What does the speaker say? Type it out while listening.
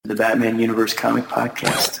the Batman Universe Comic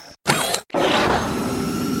Podcast.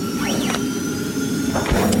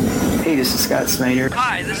 Hey, this is Scott Snyder.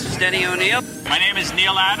 Hi, this is Denny O'Neil. My name is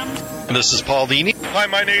Neil Adams. And this is Paul Dini. Hi,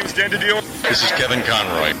 my name's Dan DiDio. This is Kevin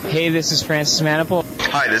Conroy. Hey, this is Francis Manipul.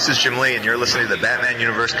 Hi, this is Jim Lee, and you're listening to the Batman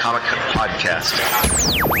Universe Comic Podcast.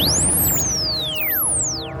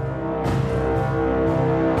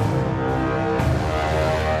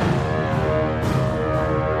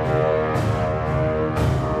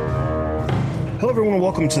 Hello, everyone, and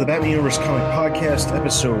welcome to the Batman Universe Comic Podcast,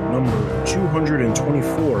 episode number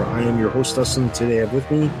 224. I am your host, Dustin. Today I have with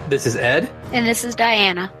me... This is Ed. And this is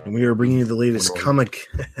Diana. And we are bringing you the latest comic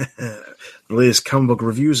book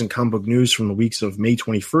reviews and comic book news from the weeks of May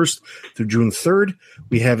 21st through June 3rd.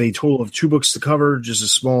 We have a total of 2 books to cover, just a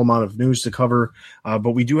small amount of news to cover.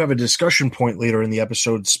 But we do have a discussion point later in the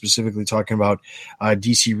episode, specifically talking about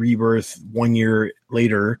DC Rebirth 1 year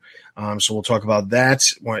later. So we'll talk about that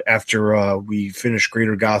after we finish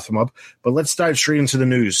Greater Gotham up. But let's dive straight into the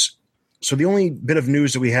news. So the only bit of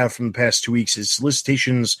news that we have from the past 2 weeks is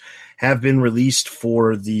solicitations have been released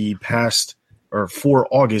for the past, or for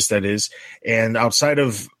August, that is. And outside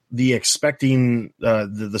of the expecting,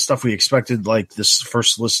 the stuff we expected, like this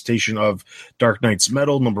first solicitation of Dark Knight's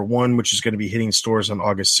Metal, #1, which is going to be hitting stores on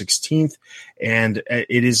August 16th. And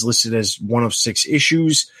it is listed as one of 6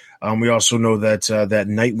 issues. We also know that that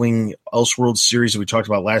Nightwing Elseworlds series that we talked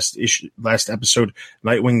about last episode,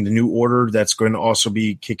 Nightwing: The New Order, that's going to also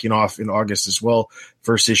be kicking off in August as well.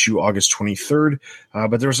 First issue, August 23rd.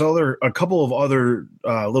 But there's a couple of other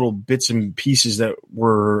little bits and pieces that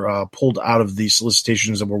were pulled out of the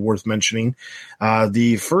solicitations that were worth mentioning.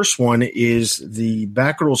 The first one is the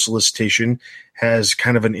Batgirl solicitation. Has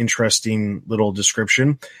kind of an interesting little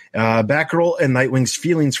description. Batgirl and Nightwing's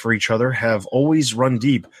feelings for each other have always run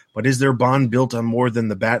deep, but is their bond built on more than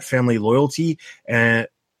the Bat family loyalty and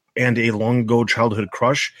a long-ago childhood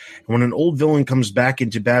crush? And when an old villain comes back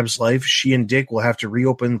into Bab's life, she and Dick will have to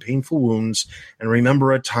reopen painful wounds and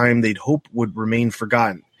remember a time they'd hope would remain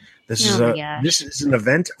forgotten. This is an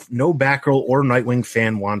event no Batgirl or Nightwing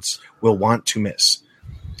fan will want to miss.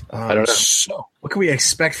 I don't know. So what can we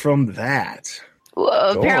expect from that?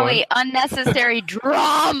 Well, apparently unnecessary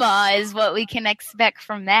drama is what we can expect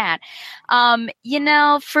from that.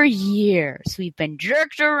 For years we've been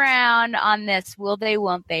jerked around on this will they,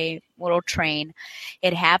 won't they little train.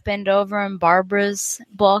 It happened over in Barbara's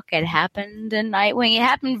book. It happened in Nightwing. It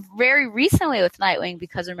happened very recently with Nightwing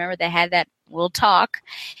because remember they had that little talk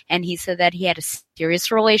and he said that he had a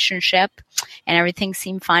serious relationship and everything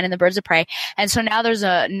seemed fine in the Birds of Prey. And so now there's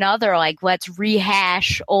another let's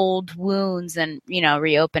rehash old wounds and,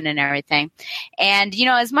 reopen and everything. And,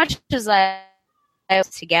 as much as I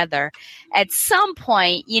together, at some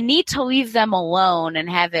point you need to leave them alone and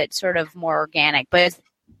have it sort of more organic. But it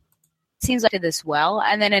seems like I did this well.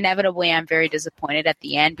 And then inevitably I'm very disappointed at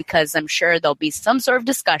the end because I'm sure there'll be some sort of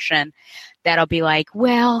discussion that'll be like,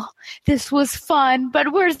 well, this was fun,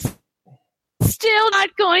 but we're still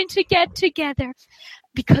not going to get together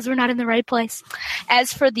because we're not in the right place.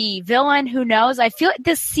 As for the villain, who knows? I feel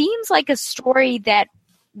this seems like a story that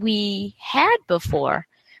we had before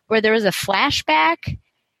where there was a flashback.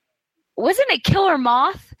 Wasn't it Killer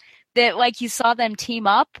Moth that you saw them team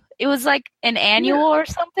up? It was like an annual or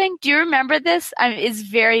something. Do you remember this? It's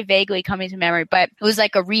very vaguely coming to memory, but it was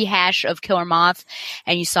like a rehash of Killer Moth,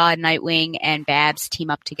 and you saw Nightwing and Babs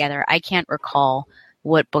team up together. I can't recall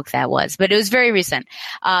what book that was, but it was very recent.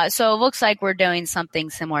 So it looks like we're doing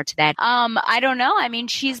something similar to that. I don't know. I mean,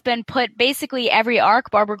 she's been put basically every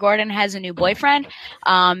arc. Barbara Gordon has a new boyfriend.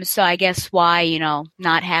 So I guess why,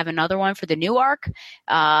 not have another one for the new arc.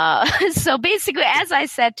 So basically, as I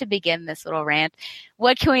said to begin this little rant,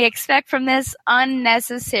 what can we expect from this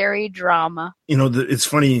unnecessary drama? It's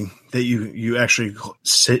funny that you actually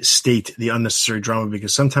state the unnecessary drama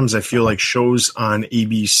because sometimes I feel like shows on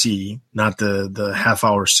ABC, not the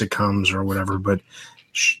half-hour sitcoms or whatever, but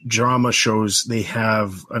drama shows, they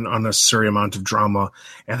have an unnecessary amount of drama.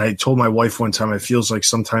 And I told my wife one time, it feels like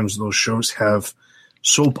sometimes those shows have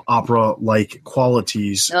soap opera-like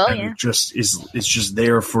qualities. Yeah. It's just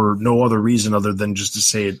there for no other reason other than just to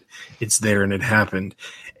say it's there and it happened.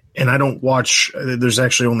 And I don't watch, there's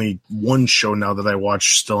actually only one show now that I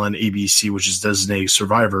watch still on ABC, which is Designated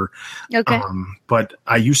Survivor. Okay. But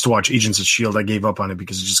I used to watch Agents of S.H.I.E.L.D. I gave up on it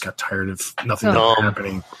because I just got tired of nothing ever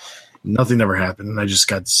happening. Nothing ever happened, and I just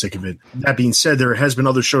got sick of it. That being said, there has been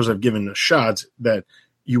other shows I've given a shot that,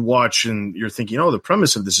 you watch and you're thinking, oh, the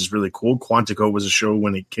premise of this is really cool. Quantico was a show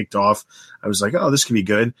when it kicked off. I was like, oh, this could be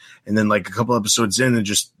good. And then like a couple episodes in and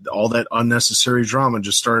just all that unnecessary drama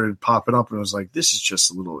just started popping up. And I was like, this is just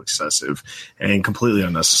a little excessive and completely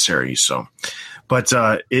unnecessary. So, but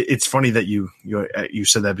it's funny that you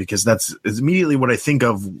said that, because that's immediately what I think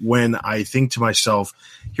of when I think to myself,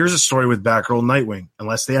 here's a story with Batgirl and Nightwing.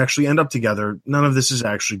 Unless they actually end up together, none of this is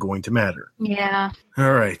actually going to matter. Yeah.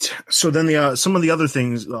 All right. So then some of the other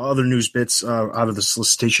things, other news bits out of the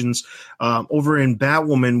solicitations. Over in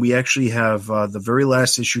Batwoman, we actually have the very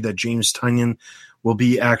last issue that James Tynion will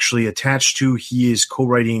be actually attached to. He is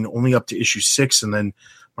co-writing only up to issue 6, and then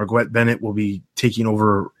Marguerite Bennett will be taking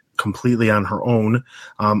over completely on her own.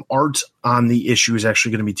 Art on the issue is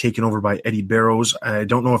actually going to be taken over by Eddie Barrows. I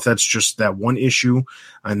don't know if that's just that one issue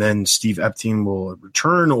and then Steve Epting will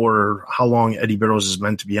return, or how long Eddie Barrows is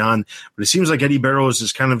meant to be on. But it seems like Eddie Barrows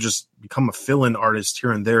has kind of just become a fill-in artist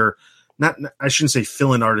here and there. I shouldn't say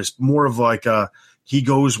fill-in artist, more of like a he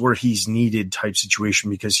goes where he's needed type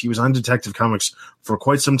situation, because he was on Detective Comics for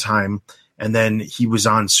quite some time. And then he was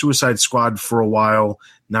on Suicide Squad for a while.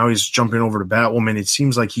 Now he's jumping over to Batwoman. It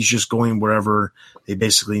seems like he's just going wherever they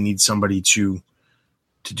basically need somebody to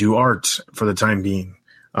do art for the time being.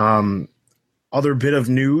 Other bit of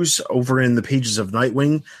news over in the pages of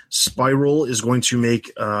Nightwing, Spiral is going to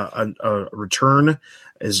make a return,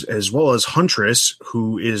 as well as Huntress,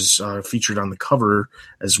 who is featured on the cover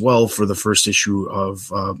as well for the first issue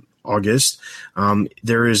of August.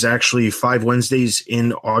 There is actually 5 Wednesdays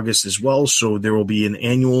in August as well, so there will be an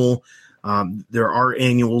annual. There are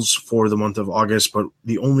annuals for the month of August, but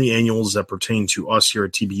the only annuals that pertain to us here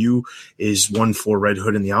at TBU is one for Red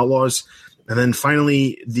Hood and the Outlaws. And then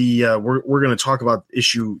finally, we're going to talk about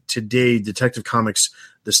issue today, Detective Comics.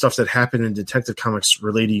 The stuff that happened in Detective Comics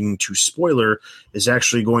relating to Spoiler is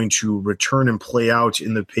actually going to return and play out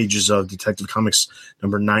in the pages of Detective Comics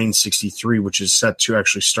number 963, which is set to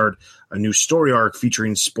actually start a new story arc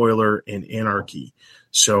featuring Spoiler and Anarchy.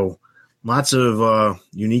 So lots of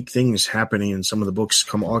unique things happening in some of the books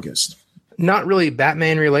come August. Not really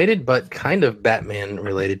Batman related, but kind of Batman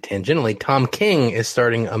related tangentially. Tom King is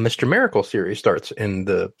starting a Mr. Miracle series, starts in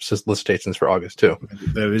the solicitations for August too.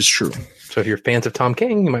 That is true. So if you're fans of Tom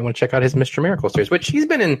King, you might want to check out his Mr. Miracle series, which he's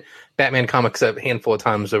been in Batman comics a handful of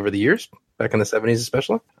times over the years, back in the 70s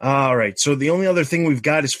especially. All right. So the only other thing we've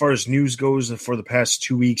got as far as news goes for the past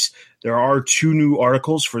 2 weeks, there are 2 new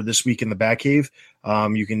articles for this week in the Batcave.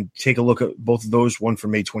 You can take a look at both of those, one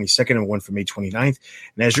from May 22nd and one from May 29th.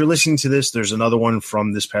 And as you're listening to this, there's another one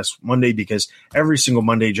from this past Monday, because every single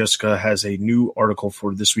Monday, Jessica has a new article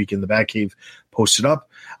for this week in the Batcave posted up.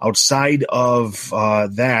 Outside of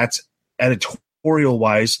that,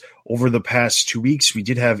 editorial-wise, over the past 2 weeks, we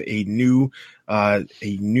did have a new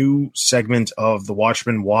segment of the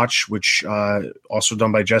Watchmen Watch, which also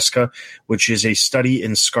done by Jessica, which is a study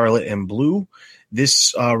in Scarlet and Blue.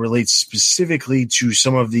 This relates specifically to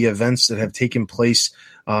some of the events that have taken place,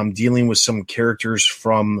 dealing with some characters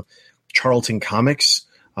from Charlton Comics,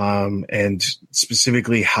 and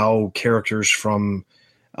specifically how characters from,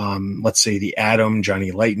 let's say, the Atom,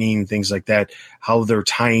 Johnny Lightning, things like that, how they're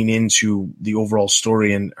tying into the overall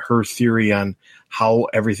story, and her theory on how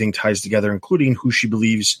everything ties together, including who she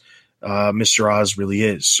believes Mr. Oz really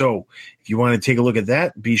is. So if you want to take a look at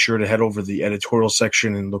that, be sure to head over to the editorial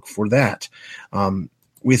section and look for that.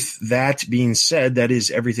 With that being said, that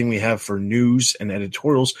is everything we have for news and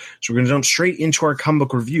editorials. So we're going to jump straight into our comic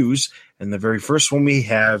book reviews. And the very first one we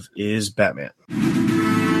have is Batman.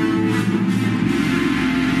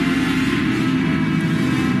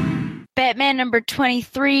 Batman number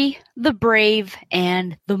 23, The Brave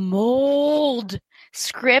and the Mold.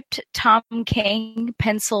 Script, Tom King.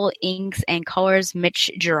 Pencil, inks, and colors, Mitch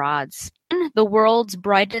Gerads. The world's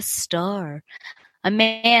brightest star. A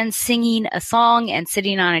man singing a song and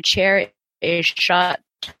sitting on a chair is shot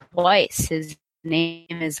twice. His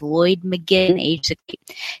name is Lloyd McGinn, age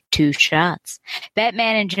 2 shots.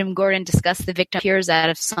 Batman and Jim Gordon discuss the victim appears out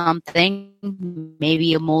of something,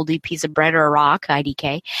 maybe a moldy piece of bread or a rock,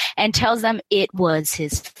 IDK, and tells them it was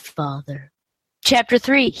his father. Chapter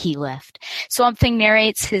 3, He Left. Swamp Thing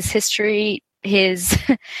narrates his history.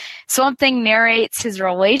 Swamp Thing narrates his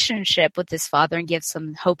relationship with his father and gives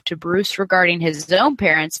some hope to Bruce regarding his own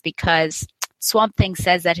parents, because Swamp Thing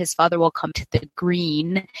says that his father will come to the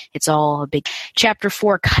green. It's all a big. Chapter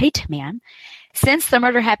 4, Kite Man. Since the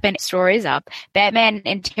murder happened, stories up. Batman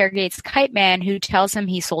interrogates Kite Man, who tells him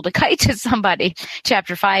he sold a kite to somebody.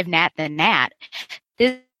 Chapter 5, Nat the Gnat.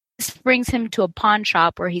 This brings him to a pawn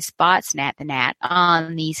shop where he spots Nat the Nat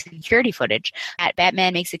on the security footage.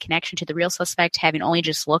 Batman makes a connection to the real suspect, having only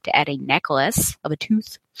just looked at a necklace of a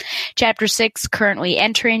tooth. Chapter 6, currently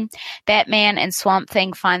entering. Batman and Swamp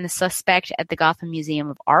Thing find the suspect at the Gotham Museum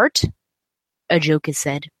of Art. A joke is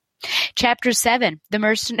said. Chapter 7, the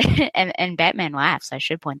mercenary, and Batman laughs. I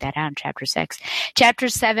should point that out in Chapter 6. Chapter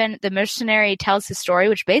 7, the mercenary tells his story,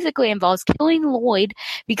 which basically involves killing Lloyd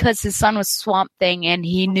because his son was Swamp Thing and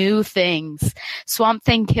he knew things. Swamp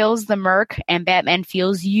Thing kills the merc and Batman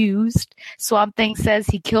feels used. Swamp Thing says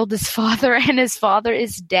he killed his father and his father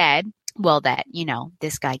is dead. Well,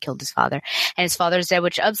 this guy killed his father, and his father is dead,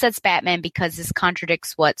 which upsets Batman because this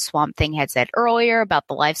contradicts what Swamp Thing had said earlier about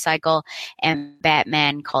the life cycle, and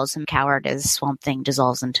Batman calls him coward as Swamp Thing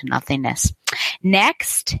dissolves into nothingness.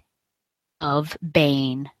 Next, of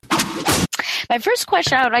Bane. My first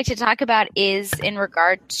question I would like to talk about is in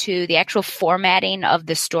regard to the actual formatting of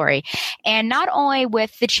the story, and not only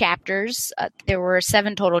with the chapters. There were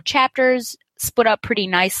 7 total chapters, split up pretty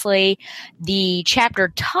nicely. The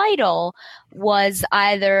chapter title was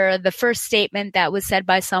either the first statement that was said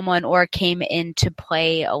by someone or came into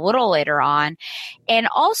play a little later on. And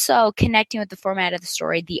also connecting with the format of the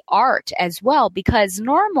story, the art as well, because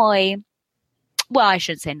normally, well, I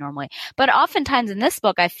should say normally, but oftentimes in this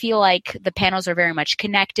book, I feel like the panels are very much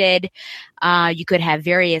connected. You could have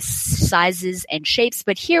various sizes and shapes,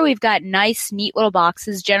 but here we've got nice, neat little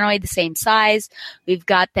boxes, generally the same size. We've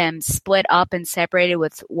got them split up and separated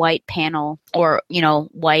with white panel or,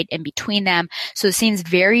 white in between them. So it seems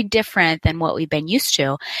very different than what we've been used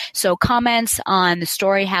to. So comments on the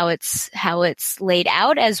story, how it's laid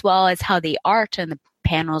out, as well as how the art and the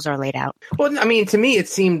panels are laid out. Well, I mean, to me, it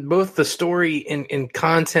seemed both the story in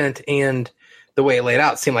content and the way it laid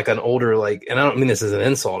out seemed like an older, and I don't mean this as an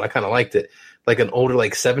insult, I kind of liked it, like an older,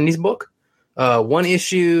 70s book. One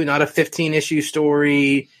issue, not a 15-issue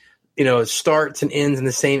story, it starts and ends in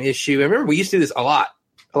the same issue. I remember we used to do this a lot.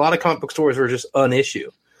 A lot of comic book stories were just an issue.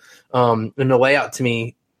 And the layout to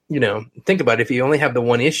me, think about it, if you only have the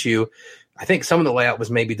one issue, I think some of the layout was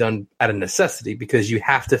maybe done out of necessity because you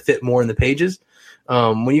have to fit more in the pages.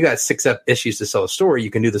 When you got 6 issues to sell a story, you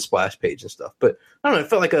can do the splash page and stuff. But I don't know, it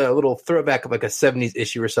felt like a little throwback of like a 70s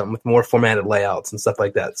issue or something with more formatted layouts and stuff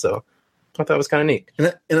like that. So I thought that was kind of neat.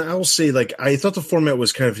 And I will say, I thought the format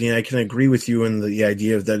was kind of neat. I can agree with you in the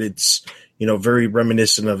idea of that it's, very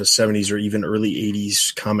reminiscent of a 70s or even early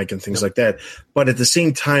 80s comic and things like that. But at the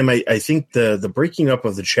same time, I think the breaking up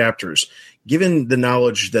of the chapters, given the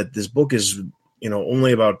knowledge that this book is,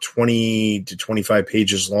 only about 20 to 25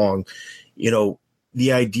 pages long,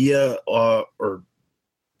 the idea or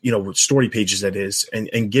story pages that is,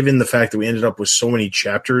 and given the fact that we ended up with so many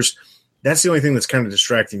chapters, that's the only thing that's kind of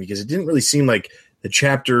distracting because it didn't really seem like the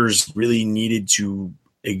chapters really needed to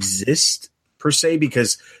exist per se,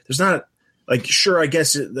 because there's not sure, I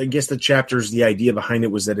guess the chapters, the idea behind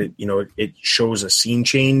it was that it shows a scene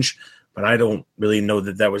change, but I don't really know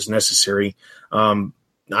that was necessary.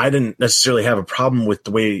 I didn't necessarily have a problem with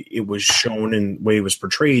the way it was shown and the way it was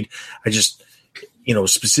portrayed. I just,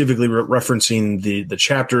 specifically referencing the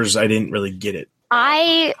chapters, I didn't really get it.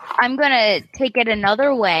 I'm going to take it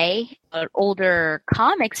another way, older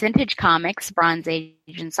comics, vintage comics, Bronze Age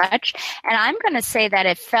and such, and I'm going to say that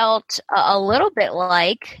it felt a little bit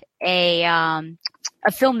like a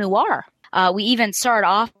film noir. We even started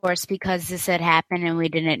off, of course, because this had happened and we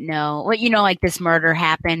didn't know. This murder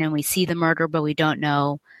happened and we see the murder, but we don't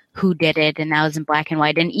know who did it, and that was in black and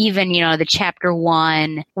white. And even, the chapter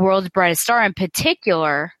 1, World's Brightest Star in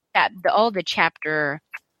particular, all the chapter,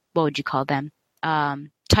 what would you call them?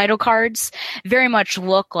 Title cards very much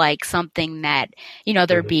look like something that,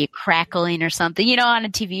 there'd be crackling or something, on a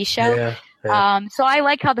TV show. Yeah. So I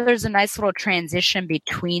like how there's a nice little transition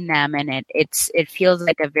between them, and it feels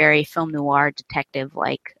like a very film noir detective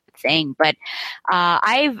like thing. But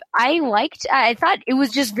I thought it was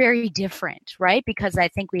just very different, right? Because I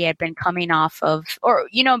think we had been coming off of, or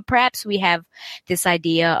perhaps we have this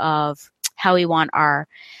idea of how we want our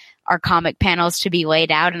comic panels to be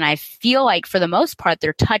laid out, and I feel like for the most part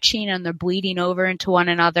they're touching and they're bleeding over into one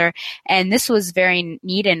another, and this was very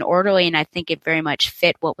neat and orderly, and I think it very much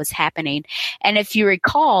fit what was happening. And if you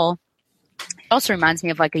recall, it also reminds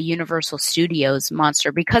me of like a Universal Studios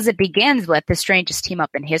monster, because it begins with the strangest team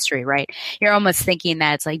up in history, right? You're almost thinking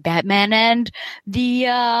that it's like Batman and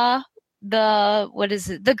the what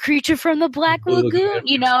is it? The creature from the Black Lagoon,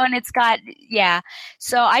 and it's got,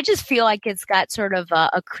 So I just feel like it's got sort of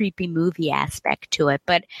a creepy movie aspect to it,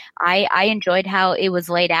 but I enjoyed how it was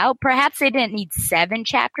laid out. Perhaps they didn't need 7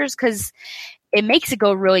 chapters because it makes it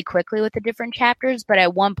go really quickly with the different chapters. But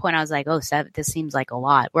at one point I was like, oh, this seems like a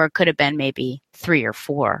lot, where it could have been maybe 3 or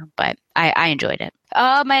 4, but I enjoyed it.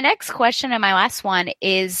 My next question and my last one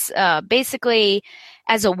is basically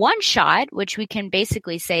as a one shot, which we can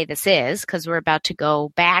basically say this is because we're about to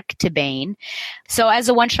go back to Bane. So as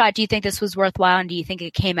a one shot, do you think this was worthwhile? And do you think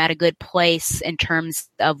it came at a good place in terms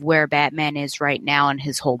of where Batman is right now in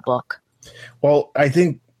his whole book? Well, I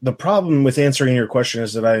think the problem with answering your question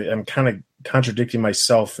is that I am kind of contradicting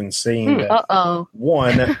myself in saying that,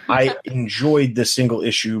 one, I enjoyed the single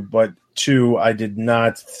issue, but 2, I did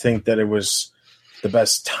not think that it was the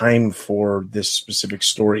best time for this specific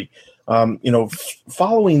story.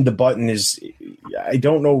 Following the Button is, I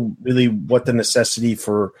don't know really what the necessity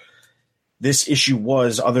for this issue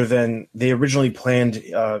was, other than they originally planned,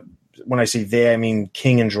 when I say they, I mean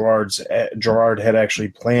King and Gerard had actually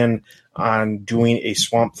planned on doing a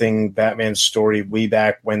Swamp Thing Batman story way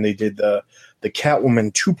back when they did the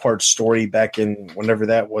Catwoman 2-part story back in whenever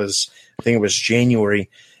that was. I think it was January.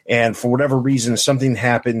 And for whatever reason, something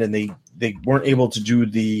happened and they weren't able to do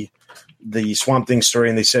the Swamp Thing story,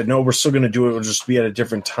 and they said, no, we're still going to do it. It'll just be at a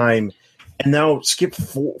different time. And now skip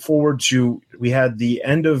forward to, we had the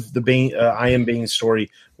end of the Bane, I Am Bane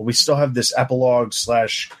story, but we still have this epilogue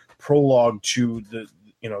 / prologue to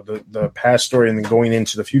the past story and then going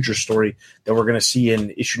into the future story that we're going to see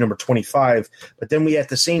in issue number 25. But then we at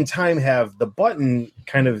the same time have the Button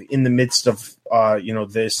kind of in the midst of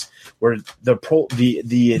this, where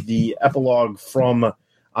the epilogue from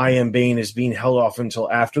I Am Bane is being held off until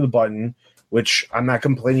after the Button, which I'm not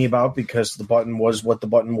complaining about because the Button was what the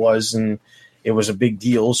Button was and it was a big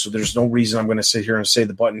deal. So there's no reason I'm going to sit here and say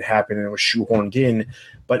the Button happened and it was shoehorned in.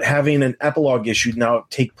 But having an epilogue issue now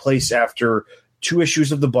take place after 2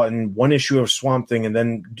 issues of the Button, 1 issue of Swamp Thing, and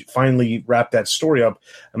then finally wrap that story up,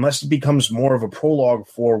 unless it becomes more of a prologue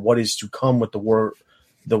for what is to come with the war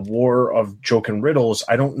of Joke and Riddles,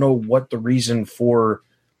 I don't know what the reason for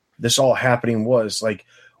this all happening was. Like,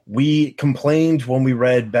 we complained when we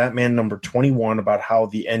read Batman number 21 about how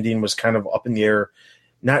the ending was kind of up in the air,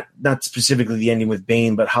 not specifically the ending with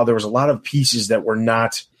Bane, but how there was a lot of pieces that were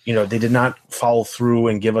not, they did not follow through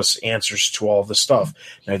and give us answers to all the stuff.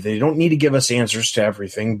 Now, they don't need to give us answers to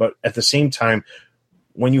everything, but at the same time,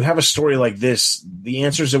 when you have a story like this, the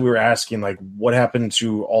answers that we were asking, like what happened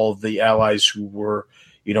to all of the allies who were,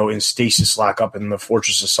 in stasis lockup in the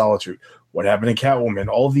Fortress of Solitude, what happened to Catwoman,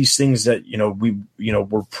 all of these things that,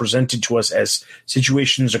 were presented to us as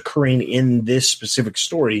situations occurring in this specific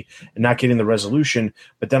story and not getting the resolution.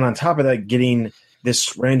 But then on top of that, getting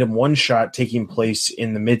this random one shot taking place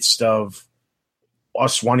in the midst of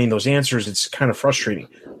us wanting those answers, it's kind of frustrating.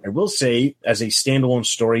 I will say, as a standalone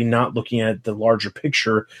story, not looking at the larger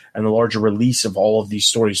picture and the larger release of all of these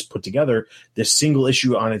stories put together, this single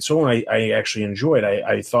issue on its own, I actually enjoyed.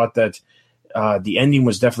 I thought that the ending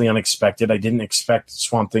was definitely unexpected. I didn't expect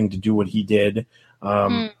Swamp Thing to do what he did.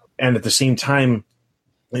 And at the same time,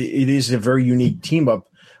 it is a very unique team up.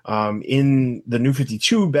 In the New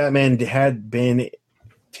 52, Batman there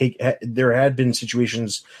had been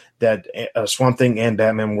situations that Swamp Thing and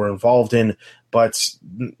Batman were involved in, but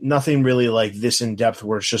nothing really like this in depth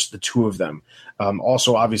where it's just the two of them.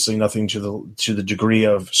 Also, obviously, nothing to the degree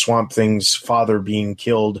of Swamp Thing's father being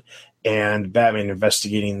killed and Batman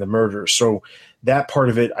investigating the murder. So that part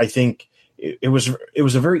of it, I think it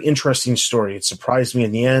was a very interesting story. It surprised me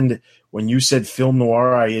in the end. When you said film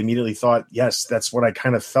noir, I immediately thought, yes, that's what I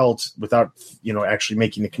kind of felt without, actually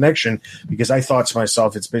making the connection, because I thought to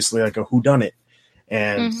myself, it's basically like a whodunit.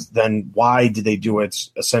 And then why did they do it?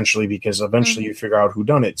 Essentially, because eventually you figure out who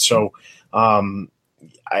done it. So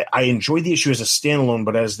I enjoyed the issue as a standalone,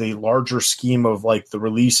 but as the larger scheme of like the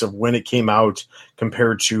release of when it came out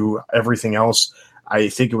compared to everything else, I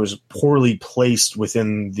think it was poorly placed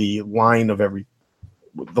within the line of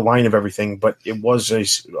everything, but it was a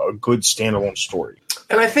good standalone story.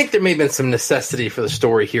 And I think there may have been some necessity for the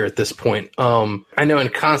story here at this point. I know in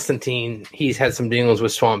Constantine, he's had some dealings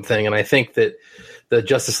with Swamp Thing, and I think that the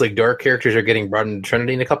Justice League Dark characters are getting brought into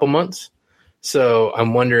Trinity in a couple months. So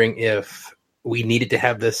I'm wondering if we needed to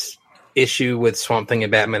have this issue with Swamp Thing and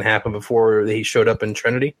Batman happen before he showed up in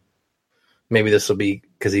Trinity. Maybe this will be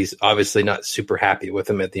because he's obviously not super happy with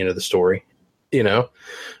him at the end of the story. So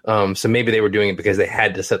maybe they were doing it because they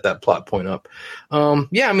had to set that plot point up.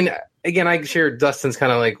 Again, I share Dustin's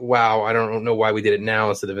kind of like, wow, I don't know why we did it now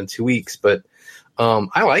instead of in 2 weeks, but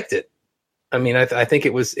I liked it. I mean, I think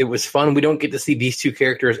it was fun. We don't get to see these two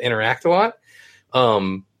characters interact a lot,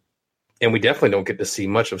 and we definitely don't get to see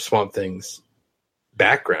much of Swamp Thing's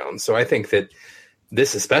background. So I think that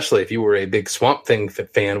this, especially if you were a big Swamp Thing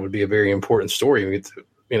fan, would be a very important story. We get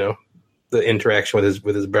to, the interaction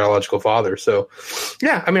with his biological father. So,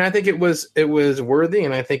 yeah, I mean, I think it was worthy,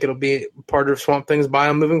 and I think it'll be part of Swamp Thing's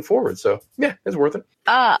bio moving forward. So, yeah, it's worth it.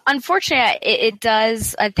 Unfortunately, it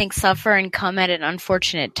does, I think, suffer and come at an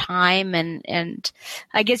unfortunate time, and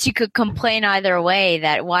I guess you could complain either way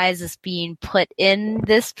that why is this being put in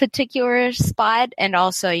this particular spot, and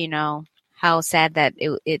also, you know, how sad that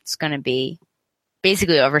it's going to be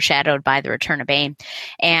basically overshadowed by the return of Bane.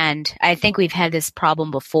 And I think we've had this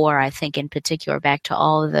problem before, I think in particular back to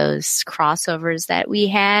all of those crossovers that we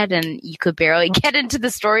had, and you could barely get into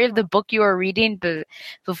the story of the book you were reading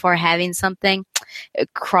before having something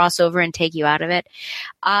cross over and take you out of it.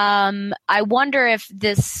 I wonder if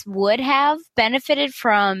this would have benefited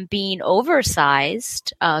from being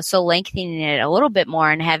oversized, so lengthening it a little bit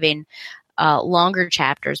more and having longer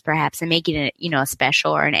chapters perhaps, and making it, you know, a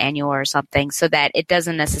special or an annual or something, so that it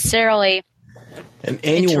doesn't necessarily an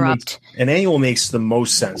annual makes the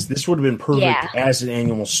most sense. This would have been perfect as an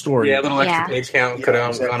annual story. Yeah, a little extra page count could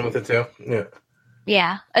have gone with it too.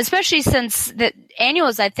 Yeah, especially since the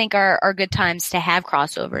annuals, I think, are good times to have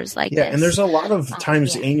crossovers like this. Yeah, and there's a lot of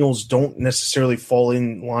times annuals don't necessarily fall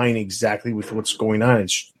in line exactly with what's going on.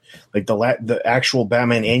 It's like the actual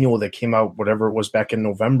Batman annual that came out, whatever it was, back in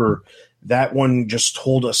November. That one just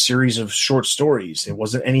told a series of short stories. It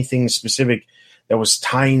wasn't anything specific that was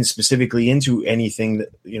tying specifically into anything that,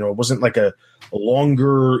 you know, it wasn't like a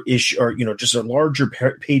longer issue or, you know, just a larger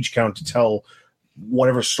page count to tell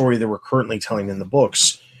whatever story they were currently telling in the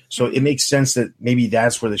books. So it makes sense that maybe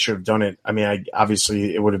that's where they should have done it. I mean,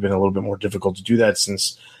 obviously it would have been a little bit more difficult to do that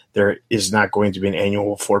since there is not going to be an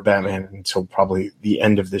annual for Batman until probably the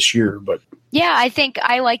end of this year, but yeah, I think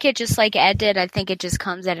I like it just like Ed did. I think it just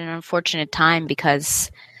comes at an unfortunate time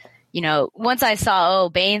because, you know, once I saw,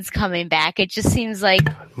 Bane's coming back, it just seems like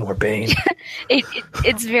more Bane.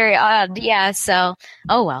 it's very odd. Yeah. So,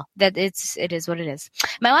 well, it is what it is.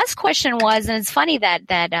 My last question was, and it's funny that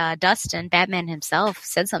Dustin, Batman himself,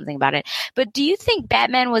 said something about it, but do you think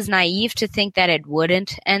Batman was naive to think that it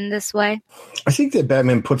wouldn't end this way? I think that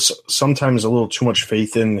Batman puts sometimes a little too much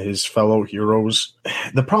faith in his fellow heroes.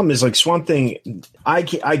 The problem is, like, Swamp Thing, I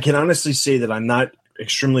can honestly say that I'm not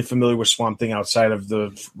extremely familiar with Swamp Thing outside of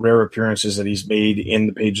the rare appearances that he's made in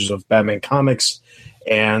the pages of Batman comics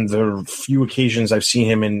and the few occasions I've seen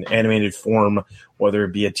him in animated form, whether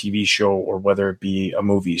it be a TV show or whether it be a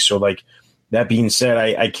movie. So, like, that being said,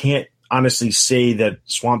 I can't honestly say that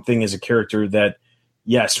Swamp Thing is a character that,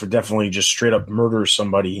 yes, would definitely just straight up murder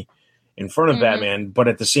somebody in front of Batman. But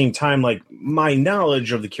at the same time, like, my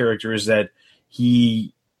knowledge of the character is that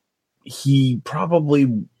he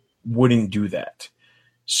probably wouldn't do that.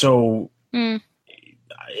 So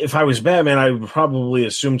if I was Batman, I would probably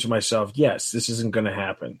assume to myself, yes, this isn't going to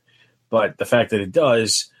happen. But the fact that it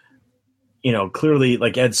does, you know, clearly,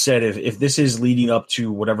 like Ed said, if this is leading up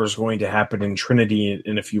to whatever's going to happen in Trinity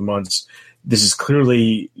in a few months, this is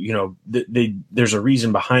clearly, you know, there's a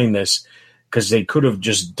reason behind this, because they could have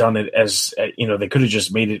just done it as, you know, they could have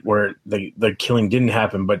just made it where the killing didn't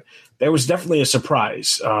happen. But that was definitely a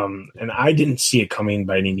surprise. And I didn't see it coming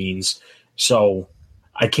by any means. So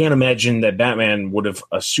I can't imagine that Batman would have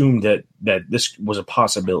assumed that this was a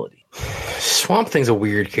possibility. Swamp Thing's a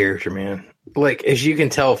weird character, man. Like, as you can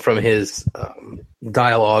tell from his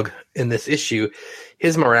dialogue in this issue,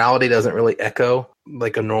 his morality doesn't really echo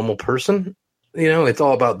like a normal person. You know, it's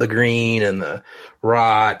all about the green and the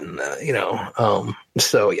rot and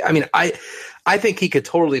so, I mean, I think he could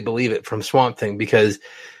totally believe it from Swamp Thing, because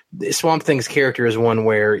Swamp Thing's character is one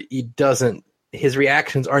where his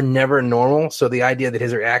reactions are never normal. So the idea that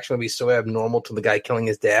his reaction would be so abnormal to the guy killing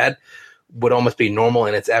his dad would almost be normal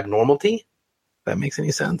in its abnormality. If that makes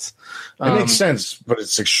any sense. It makes sense, but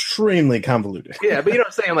it's extremely convoluted. Yeah, but you know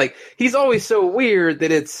what I'm saying? Like, he's always so weird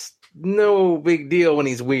that it's no big deal when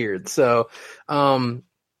he's weird. So, and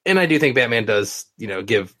I do think Batman does, you know,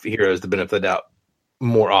 give heroes the benefit of the doubt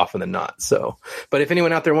more often than not. So, but if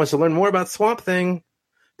anyone out there wants to learn more about Swamp Thing,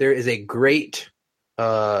 there is a great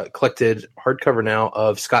collected hardcover now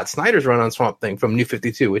of Scott Snyder's run on Swamp Thing from New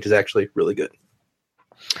 52, which is actually really good.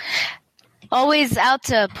 Always out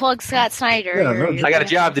to plug Scott Snyder. Yeah, I got a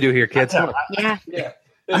job to do here, kids. Yeah.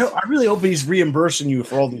 I really hope he's reimbursing you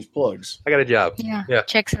for all these plugs. I got a job. Yeah.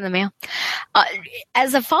 Checks in the mail.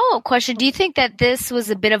 As a follow-up question, do you think that this was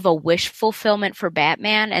a bit of a wish fulfillment for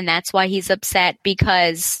Batman, and that's why he's upset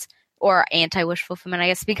or anti-wish fulfillment, I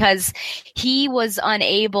guess, because he was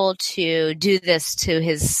unable to do this to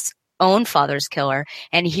his own father's killer,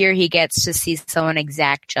 and here he gets to see someone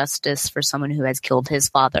exact justice for someone who has killed his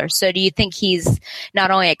father. So do you think he's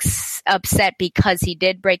not only upset because he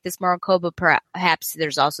did break this moral code, but perhaps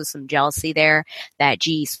there's also some jealousy there that,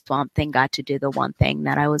 gee, Swamp Thing got to do the one thing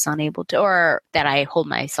that I was unable to, or that I hold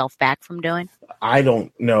myself back from doing? I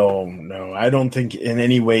don't know. No, I don't think in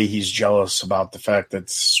any way he's jealous about the fact that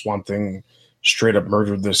Swamp Thing straight up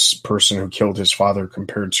murdered this person who killed his father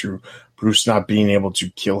compared to Bruce not being able to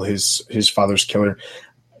kill his father's killer.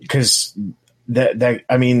 Because that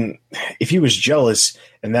I mean, if he was jealous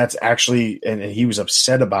and that's actually, and he was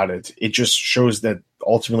upset about it, it just shows that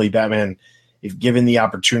ultimately Batman, if given the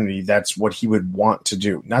opportunity, that's what he would want to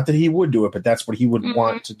do. Not that he would do it, but that's what he would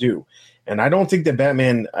want to do. And I don't think that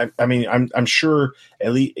Batman, I mean, I'm sure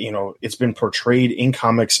at least, it's been portrayed in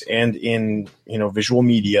comics and in, visual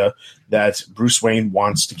media that Bruce Wayne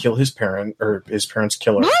wants to kill his parent or his parents'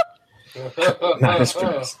 killer. Not his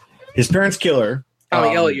parents. His parents' killer.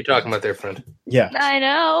 Tommy Elliott you're talking about there, friend. Yeah. I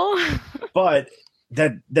know. But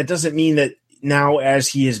that doesn't mean that now as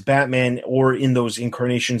he is Batman or in those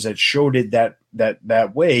incarnations that showed it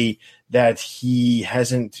that way, that he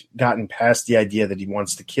hasn't gotten past the idea that he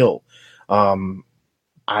wants to kill.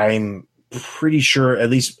 I'm pretty sure, at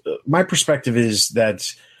least my perspective is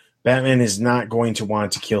that Batman is not going to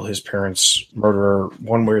want to kill his parents' murderer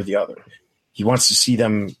one way or the other. He wants to see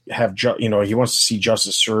them have, he wants to see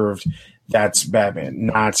justice served. That's Batman,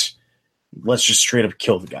 not let's just straight up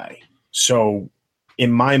kill the guy. So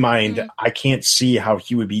in my mind, I can't see how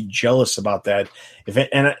he would be jealous about that.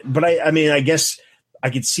 I guess I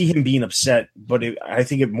could see him being upset, but I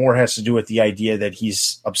think it more has to do with the idea that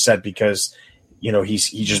he's upset because,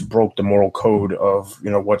 he just broke the moral code of,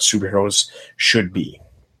 what superheroes should be.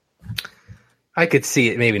 I could see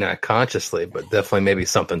it, maybe not consciously, but definitely maybe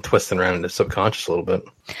something twisting around in the subconscious a little bit.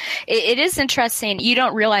 It is interesting. You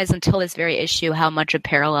don't realize until this very issue how much a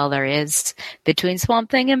parallel there is between Swamp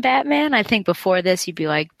Thing and Batman. I think before this, you'd be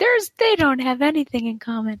like, they don't have anything in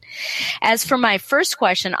common. As for my first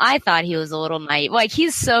question, I thought he was a little naive. Like,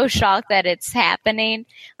 he's so shocked that it's happening.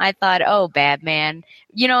 I thought, oh, Batman.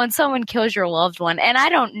 And someone kills your loved one. And I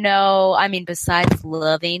don't know, I mean, besides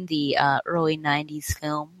loving the early 90s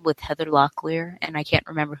film with Heather Locklear, and I can't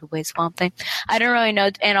remember who plays Swamp Thing, I don't really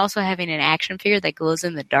know, and also having an action figure that glows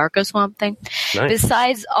in the dark of Swamp Thing. Nice.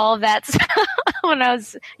 Besides all that when I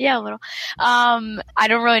was, a little, I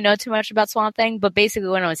don't really know too much about Swamp Thing, but basically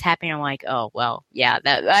when it was happening, I'm like, oh, well, yeah,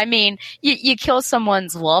 you kill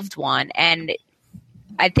someone's loved one, and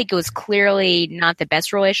I think it was clearly not the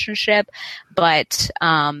best relationship, but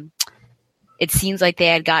it seems like they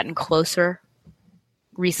had gotten closer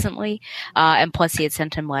recently. And plus he had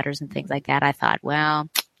sent him letters and things like that. I thought, well,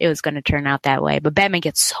 it was going to turn out that way. But Batman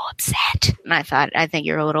gets so upset. And I think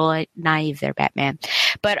you're a little naive there, Batman.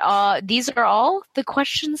 But these are all the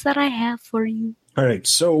questions that I have for you. All right.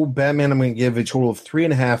 So Batman, I'm going to give a total of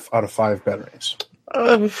 3.5 out of 5 batarangs.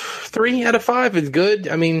 3 out of 5 is good.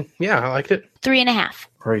 I mean, yeah, I liked it. 3.5.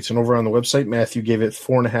 All right, so over on the website, Matthew gave it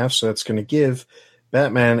 4.5, so that's going to give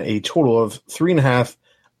Batman a total of 3.5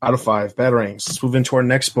 out of 5 batarangs. Let's move into our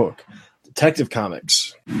next book, Detective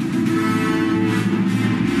Comics.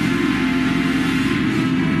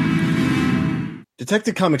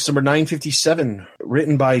 Detective Comics number 957,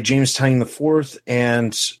 written by James Tynion IV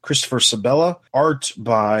and Christopher Sabella, art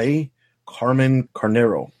by Carmen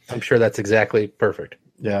Carnero. I'm sure that's exactly perfect.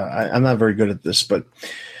 Yeah, I'm not very good at this, but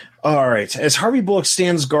all right. As Harvey Bullock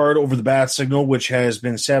stands guard over the bat signal, which has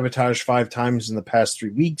been sabotaged 5 times in the past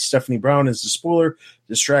 3 weeks, Stephanie Brown, as the spoiler,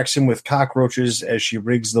 distracts him with cockroaches as she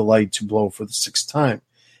rigs the light to blow for the 6th time.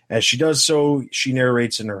 As she does so, she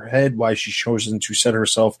narrates in her head why she's chosen to set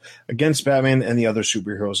herself against Batman and the other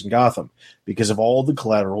superheroes in Gotham, because of all the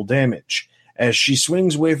collateral damage. As she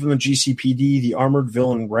swings away from the GCPD, the armored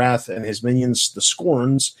villain Wrath and his minions, the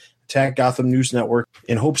Scorns, attack Gotham News Network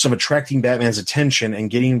in hopes of attracting Batman's attention and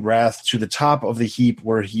getting Wrath to the top of the heap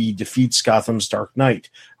where he defeats Gotham's Dark Knight.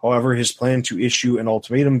 However, his plan to issue an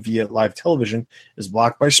ultimatum via live television is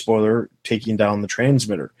blocked by Spoiler taking down the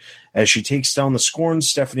transmitter. As she takes down the Scorns,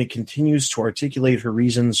 Stephanie continues to articulate her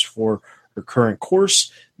reasons for her current course,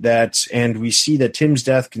 and we see that Tim's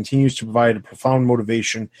death continues to provide a profound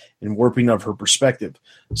motivation in warping of her perspective.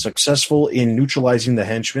 Successful in neutralizing the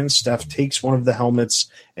henchmen, Steph takes one of the helmets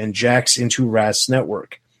and jacks into Wrath's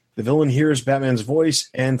network. The villain hears Batman's voice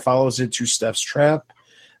and follows it to Steph's trap.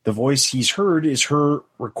 The voice he's heard is her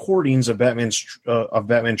recordings of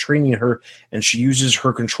Batman training her, and she uses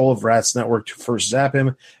her control of Wrath's network to first zap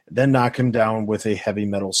him, then knock him down with a heavy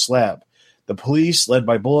metal slab. The police, led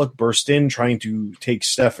by Bullock, burst in, trying to take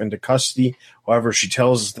Steph into custody. However, she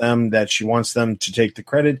tells them that she wants them to take the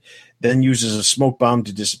credit, then uses a smoke bomb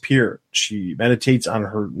to disappear. She meditates on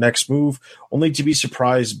her next move, only to be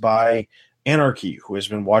surprised by Anarchy, who has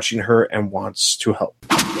been watching her and wants to help.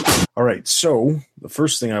 All right, so the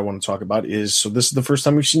first thing I want to talk about is, so this is the first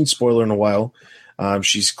time we've seen Spoiler in a while.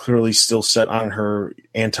 She's clearly still set on her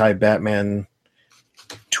anti-Batman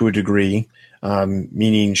to a degree,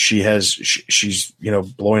 meaning she's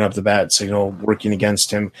blowing up the bat signal, working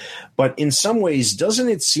against him. But in some ways, doesn't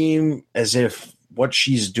it seem as if what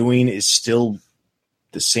she's doing is still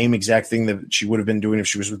the same exact thing that she would have been doing if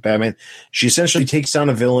she was with Batman? She essentially takes down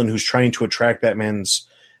a villain who's trying to attract Batman's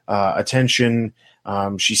attention.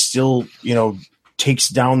 She still, takes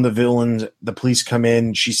down the villains. The police come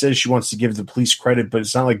in. She says she wants to give the police credit, but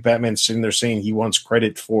it's not like Batman's sitting there saying he wants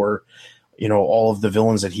credit for, all of the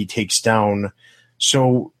villains that he takes down.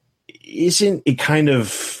 So isn't it kind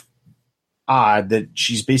of odd that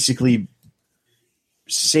she's basically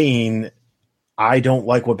saying, I don't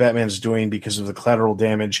like what Batman's doing because of the collateral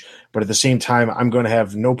damage, but at the same time, I'm going to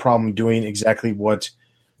have no problem doing exactly what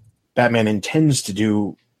Batman intends to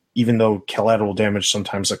do, even though collateral damage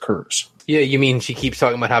sometimes occurs. Yeah, you mean she keeps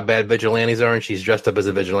talking about how bad vigilantes are and she's dressed up as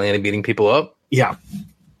a vigilante beating people up? Yeah.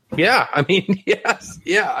 Yeah, I mean, yes.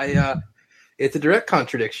 Yeah, it's a direct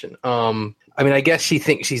contradiction. I guess she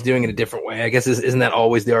thinks she's doing it a different way. I guess isn't that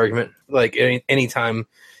always the argument? Like anytime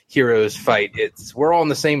heroes fight, we're all in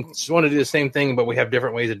the same, just want to do the same thing, but we have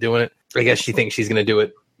different ways of doing it. I guess she thinks she's going to do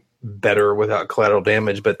it better without collateral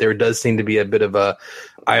damage, but there does seem to be a bit of a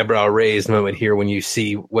eyebrow raised moment here when you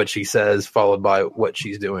see what she says followed by what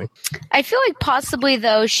she's doing. I feel like possibly,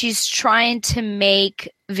 though, she's trying to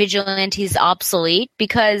make vigilantes obsolete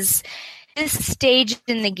because this stage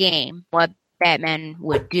in the game, what Batman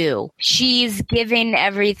would do, she's giving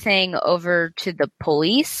everything over to the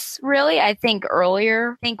police, really. I think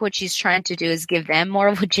what she's trying to do is give them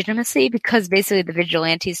more legitimacy because basically the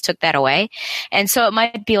vigilantes took that away. And so it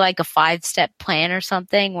might be like a 5-step plan or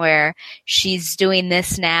something where she's doing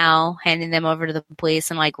this now, handing them over to the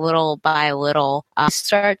police, and like little by little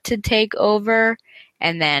start to take over.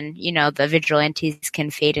 And then, the vigilantes can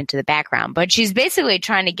fade into the background. But she's basically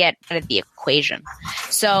trying to get out of the equation.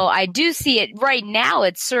 So I do see it right now.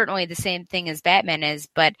 It's certainly the same thing as Batman is.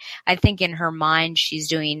 But I think in her mind, she's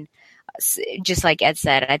doing, just like Ed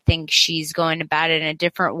said, I think she's going about it in a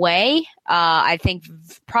different way. I think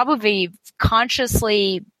probably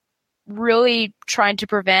consciously really trying to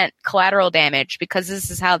prevent collateral damage because this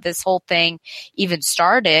is how this whole thing even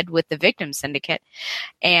started with the victim syndicate,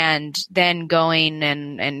 and then going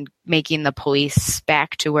and making the police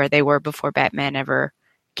back to where they were before Batman ever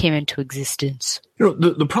came into existence.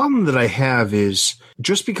 The problem that I have is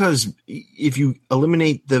just because if you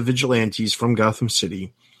eliminate the vigilantes from Gotham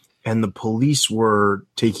City and the police were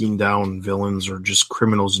taking down villains or just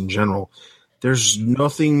criminals in general, there's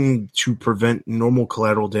nothing to prevent normal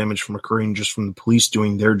collateral damage from occurring just from the police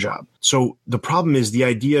doing their job. So the problem is the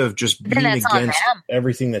idea of just being against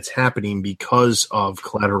everything that's happening because of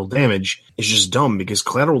collateral damage is just dumb, because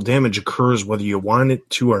collateral damage occurs whether you want it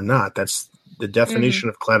to or not. That's the definition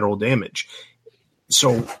of collateral damage.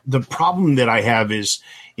 So the problem that I have is,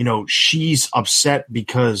 she's upset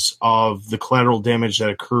because of the collateral damage that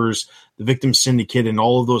occurs, the victim syndicate and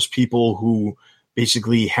all of those people who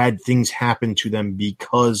basically had things happen to them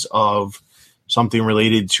because of something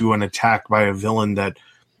related to an attack by a villain that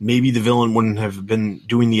maybe the villain wouldn't have been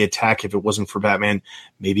doing the attack if it wasn't for Batman.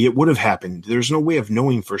 Maybe it would have happened. There's no way of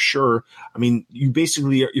knowing for sure. I mean,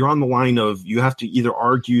 you're on the line of, you have to either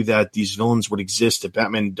argue that these villains would exist if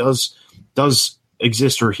Batman does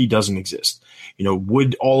exist or he doesn't exist.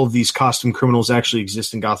 Would all of these costume criminals actually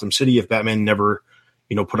exist in Gotham City if Batman never,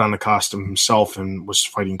 put on a costume himself and was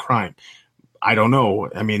fighting crime? I don't know.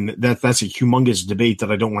 I mean, that's a humongous debate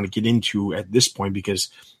that I don't want to get into at this point, because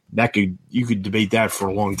you could debate that for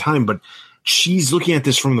a long time. But she's looking at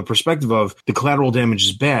this from the perspective of the collateral damage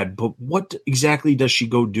is bad. But what exactly does she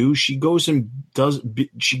go do? She goes and does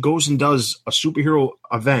a superhero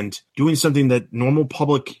event, doing something that normal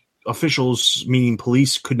public officials, meaning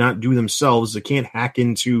police, could not do themselves. They can't hack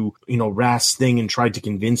into, Rath's thing and try to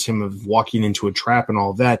convince him of walking into a trap and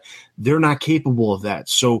all of that. They're not capable of that.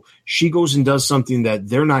 So she goes and does something that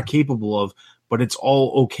they're not capable of, but it's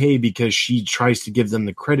all okay because she tries to give them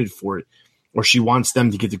the credit for it, or she wants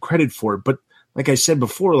them to get the credit for it. But like I said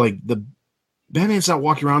before, like the Batman's not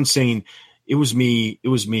walking around saying, it was me,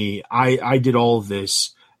 I did all of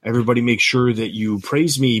this. Everybody make sure that you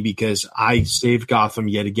praise me because I saved Gotham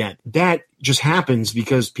yet again. That just happens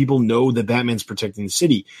because people know that Batman's protecting the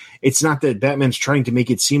city. It's not that Batman's trying to make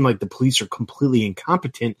it seem like the police are completely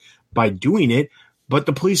incompetent by doing it, but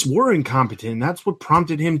the police were incompetent. And that's what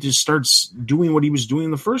prompted him to start doing what he was doing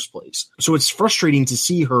in the first place. So it's frustrating to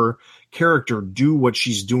see her character do what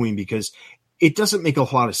she's doing because it doesn't make a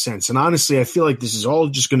lot of sense. And honestly, I feel like this is all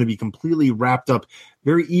just going to be completely wrapped up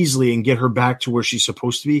very easily and get her back to where she's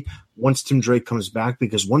supposed to be once Tim Drake comes back.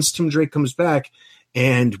 Because once Tim Drake comes back,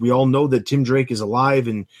 and we all know that Tim Drake is alive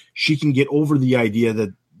and she can get over the idea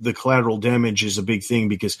that the collateral damage is a big thing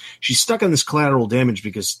because she's stuck on this collateral damage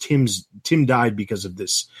because Tim died because of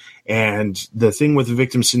this. And the thing with the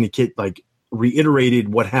Victim Syndicate, like, reiterated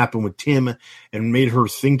what happened with Tim and made her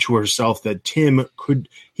think to herself that Tim could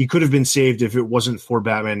have been saved if it wasn't for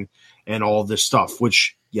Batman and all this stuff,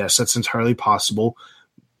 which, yes, that's entirely possible.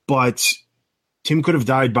 But Tim could have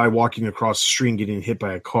died by walking across the street and getting hit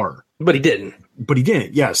by a car. But he didn't.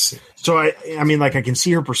 Yes. So, I mean, like, I can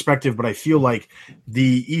see her perspective, but I feel like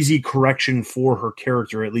the easy correction for her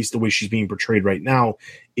character, at least the way she's being portrayed right now,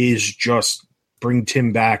 is just bring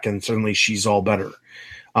Tim back and suddenly she's all better.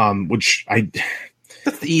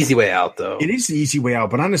 That's the easy way out, though. It is the easy way out,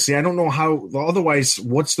 but honestly, I don't know how. Otherwise,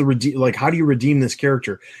 what's the how do you redeem this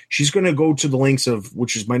character? She's going to go to the lengths of,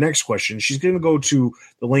 which is my next question. She's going to go to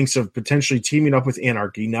the lengths of potentially teaming up with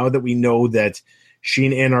Anarchy. Now that we know that she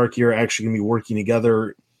and Anarchy are actually going to be working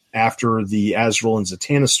together after the Azrael and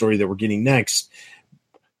Zatanna story that we're getting next.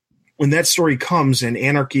 When that story comes and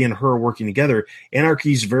Anarchy and her are working together,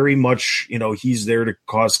 Anarchy's very much, he's there to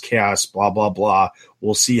cause chaos, blah, blah, blah.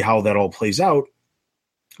 We'll see how that all plays out.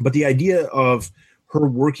 But the idea of her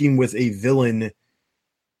working with a villain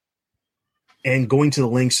and going to the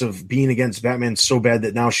lengths of being against Batman so bad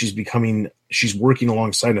that now she's working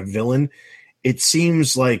alongside a villain, it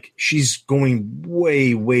seems like she's going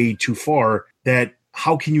way, way too far. That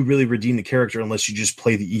how can you really redeem the character unless you just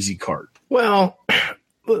play the easy card? Well,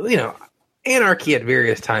 Anarchy at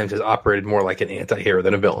various times has operated more like an anti-hero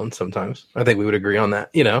than a villain sometimes. I think we would agree on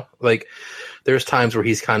that. Like there's times where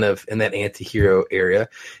he's kind of in that anti-hero area,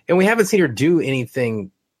 and we haven't seen her do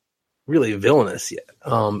anything really villainous yet.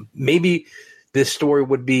 Maybe this story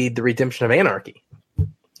would be the redemption of Anarchy.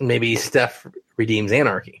 Maybe Steph redeems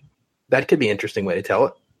Anarchy. That could be an interesting way to tell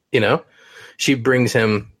it. She brings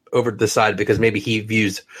him over to the side because maybe he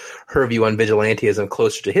views her view on vigilantism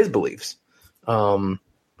closer to his beliefs.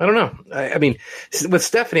 I don't know. I mean, with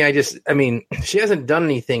Stephanie, she hasn't done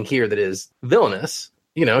anything here that is villainous.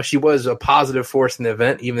 She was a positive force in the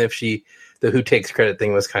event, even if the who takes credit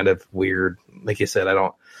thing was kind of weird. Like you said, I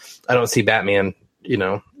don't see Batman,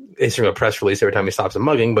 issuing a press release every time he stops a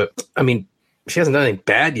mugging, but I mean, she hasn't done anything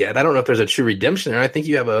bad yet. I don't know if there's a true redemption there. I think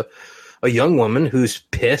you have a young woman who's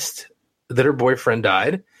pissed that her boyfriend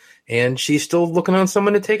died, and she's still looking on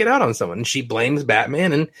someone to take it out on someone. And she blames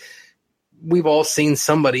Batman, and we've all seen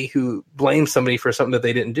somebody who blames somebody for something that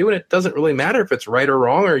they didn't do, and it doesn't really matter if it's right or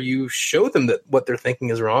wrong, or you show them that what they're thinking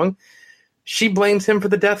is wrong. She blames him for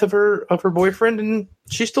the death of her boyfriend, and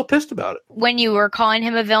she's still pissed about it. When you were calling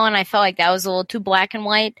him a villain, I felt like that was a little too black and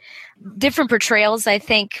white. Different portrayals, I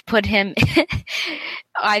think, put him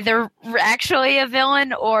either actually a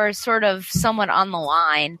villain or sort of someone on the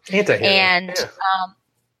line. Anti-hero. And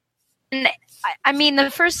I mean, the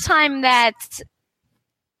first time that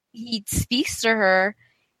he speaks to her,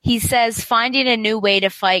 he says finding a new way to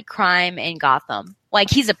fight crime in Gotham. Like,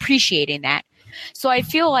 he's appreciating that. So I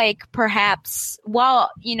feel like perhaps while,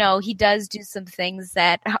 he does do some things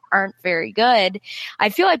that aren't very good, I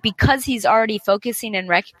feel like because he's already focusing and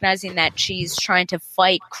recognizing that she's trying to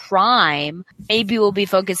fight crime, maybe we'll be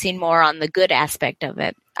focusing more on the good aspect of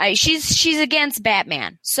it. She's against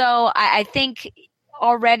Batman. So I think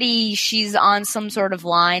already she's on some sort of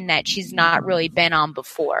line that she's not really been on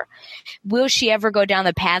before. Will she ever go down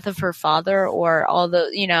the path of her father or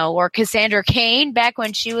or Cassandra Cain back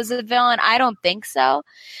when she was a villain? I don't think so.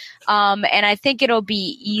 And I think it'll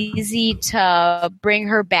be easy to bring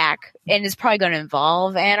her back, and it's probably going to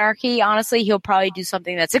involve Anarchy. Honestly, he'll probably do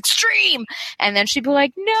something that's extreme, and then she'll be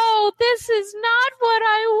like, no, this is not what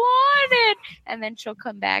I wanted. And then she'll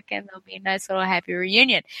come back, and there'll be a nice little happy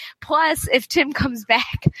reunion. Plus, if Tim comes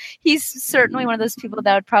back, he's certainly one of those people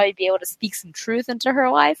that would probably be able to speak some truth into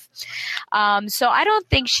her life. So I don't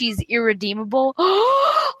think she's irredeemable.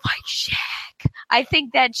 Like Shaq. back. I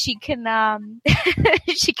think that she can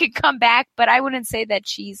she can come back, but I wouldn't say that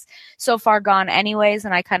she's so far gone anyways,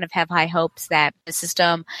 and I kind of have high hopes that the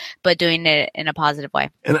system, but doing it in a positive way.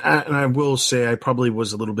 And I will say I probably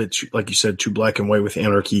was a little bit, like you said, too black and white with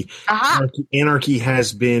Anarchy. Uh-huh. Anarchy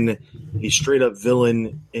has been a straight-up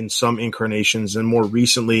villain in some incarnations, and more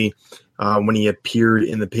recently, when he appeared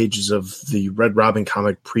in the pages of the Red Robin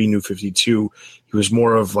comic pre-New 52, he was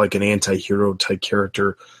more of like an anti-hero type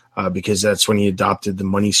character because that's when he adopted the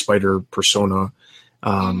Money Spider persona.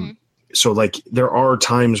 So, like, there are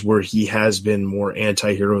times where he has been more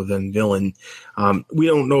anti-hero than villain. We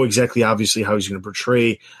don't know exactly, obviously, how he's going to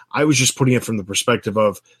portray. I was just putting it from the perspective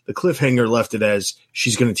of the cliffhanger left it as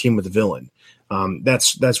she's going to team with the villain.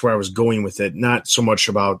 That's where I was going with it, not so much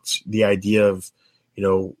about the idea of, you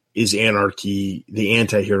know, is Anarchy the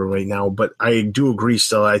anti-hero right now? But I do agree,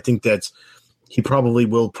 Stella. I think that he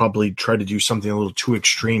will probably try to do something a little too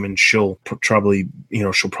extreme, and she'll probably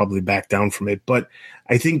back down from it. But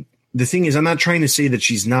I think the thing is, I'm not trying to say that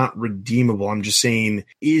she's not redeemable. I'm just saying,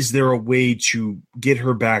 is there a way to get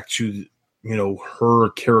her back to, you know, her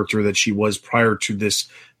character that she was prior to this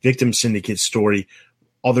Victim Syndicate story,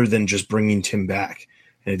 other than just bringing Tim back?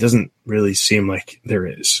 And it doesn't really seem like there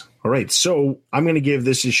is. All right, so I'm going to give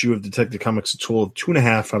this issue of Detective Comics a total of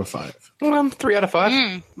 2.5 out of 5. 3 out of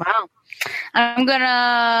 5. Wow. I'm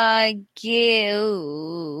gonna give.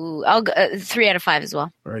 I'll go 3 out of 5 as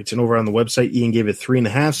well. All right, and over on the website, Ian gave it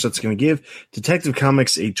 3.5, so it's going to give Detective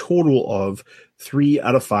Comics a total of 3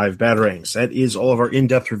 out of 5 batarangs. That is all of our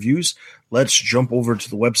in-depth reviews. Let's jump over to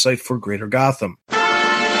the website for Greater Gotham.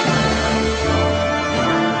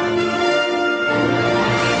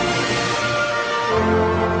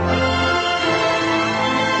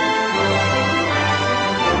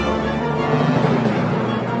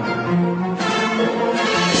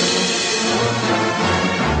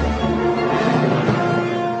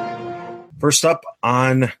 First up,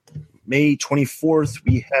 on May 24th,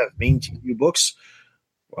 we have Main TV Books.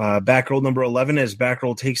 Batgirl number 11, as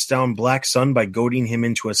Batgirl takes down Black Sun by goading him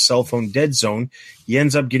into a cell phone dead zone. He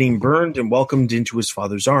ends up getting burned and welcomed into his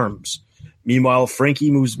father's arms. Meanwhile, Frankie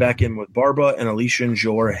moves back in with Barbara, and Alicia and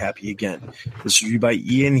Joe are happy again. This is reviewed by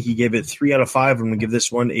Ian. He gave it 3 out of 5. I'm going to give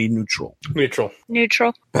this one a neutral. Neutral.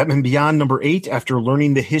 Batman Beyond number 8. After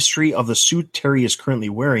learning the history of the suit Terry is currently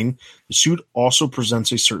wearing, the suit also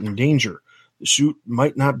presents a certain danger. The suit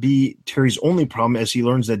might not be Terry's only problem, as he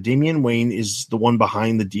learns that Damian Wayne is the one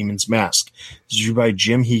behind the demon's mask. This is reviewed by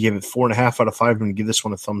Jim. He gave it 4.5 out of 5. I'm going to give this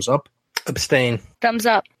one a thumbs up. Abstain. Thumbs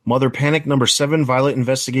up. Mother Panic number 7. Violet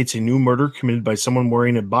investigates a new murder committed by someone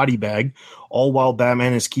wearing a body bag, all while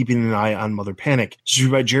Batman is keeping an eye on Mother Panic. This is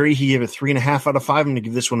reviewed by Jerry. He gave it 3.5 out of 5. I'm going to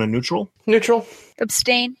give this one a neutral. Neutral.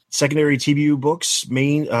 Abstain. Secondary TBU books.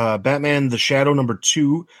 Batman The Shadow number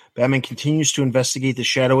 2. Batman continues to investigate the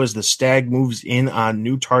Shadow as the Stag moves in on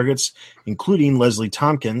new targets, including Leslie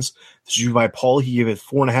Tompkins. This is reviewed by Paul. He gave it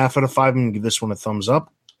 4.5 out of 5. I'm going to give this one a thumbs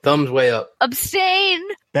up. Thumbs way up. Abstain.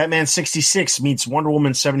 Batman 66 meets Wonder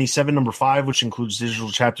Woman 77 number 5, which includes digital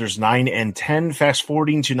chapters 9 and 10. Fast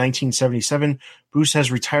forwarding to 1977, Bruce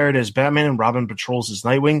has retired as Batman and Robin patrols as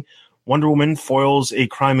Nightwing. Wonder Woman foils a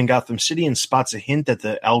crime in Gotham City and spots a hint that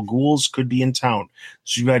the Al Ghuls could be in town.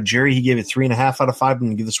 So you got Jerry. He gave it 3.5 out of 5. I'm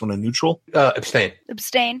going to give this one a neutral. Abstain.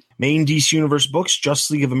 Abstain. Main DC Universe books. Justice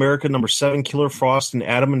League of America number 7. Killer Frost and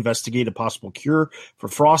Adam investigate a possible cure for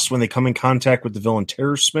Frost when they come in contact with the villain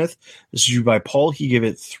Terror Smith. This is reviewed by Paul. He gave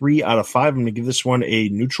it 3 out of 5. I'm going to give this one a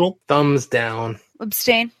neutral. Thumbs down.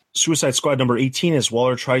 Abstain. Suicide Squad number 18, as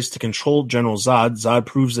Waller tries to control General Zod. Zod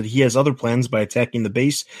proves that he has other plans by attacking the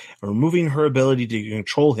base and removing her ability to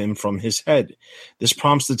control him from his head. This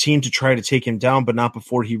prompts the team to try to take him down, but not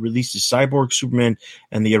before he releases Cyborg, Superman,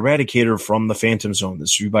 and the Eradicator from the Phantom Zone.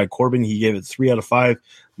 This is reviewed by Corbin. He gave it 3 out of 5. I'm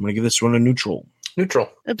going to give this one a neutral.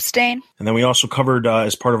 Neutral. Abstain. And then we also covered,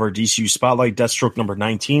 as part of our DCU Spotlight, Deathstroke number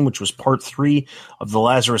 19, which was part 3 of the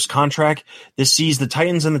Lazarus contract. This sees the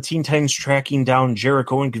Titans and the Teen Titans tracking down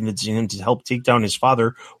Jericho and convincing him to help take down his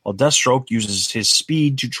father, while Deathstroke uses his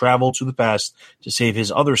speed to travel to the past to save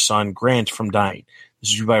his other son, Grant, from dying. This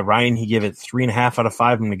is reviewed by Ryan. He gave it 3.5 out of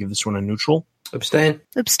 5. I'm going to give this one a neutral. Abstain.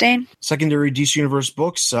 Abstain. Secondary DC Universe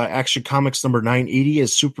books, Action Comics number 980.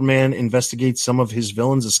 As Superman investigates some of his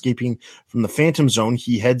villains escaping from the Phantom Zone,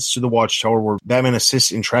 he heads to the Watchtower where Batman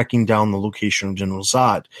assists in tracking down the location of General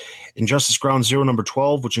Zod. Injustice Ground Zero number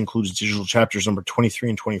 12, which includes digital chapters number 23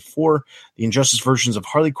 and 24, the Injustice versions of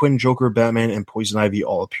Harley Quinn, Joker, Batman, and Poison Ivy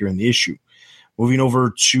all appear in the issue. Moving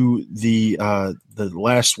over to the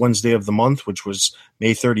last Wednesday of the month, which was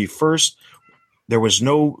May 31st, There was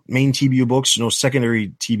no main TBU books, no secondary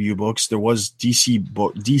TBU books. There was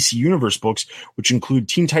DC Universe books, which include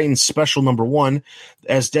Teen Titans Special Number 1.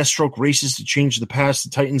 As Deathstroke races to change the past, the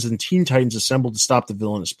Titans and Teen Titans assemble to stop the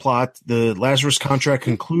villainous plot. The Lazarus contract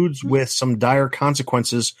concludes with some dire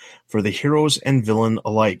consequences for the heroes and villain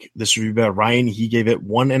alike. This review by Ryan, he gave it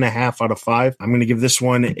 1.5 out of 5. I'm going to give this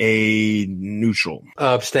one a neutral.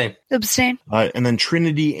 Abstain. And then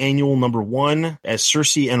Trinity Annual Number 1. As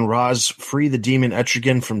Cersei and Roz free the demon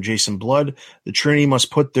Etrigan from Jason Blood, the Trinity must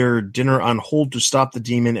put their dinner on hold to stop the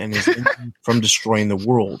demon and his from destroying the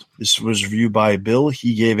world. This was reviewed by Bill.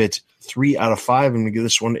 He gave it 3 out of 5. I'm going to give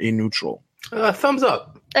this one a neutral. Thumbs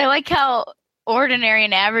up. I like how ordinary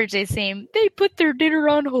and average they seem. They put their dinner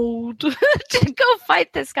on hold to go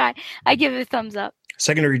fight this guy. I give it a thumbs up.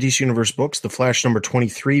 Secondary DC Universe books, The Flash number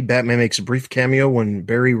 23, Batman makes a brief cameo when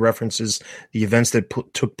Barry references the events that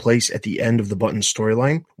took place at the end of the Button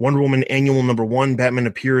storyline. Wonder Woman Annual number 1, Batman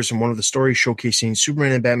appears in one of the stories showcasing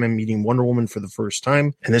Superman and Batman meeting Wonder Woman for the first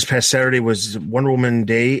time. And this past Saturday was Wonder Woman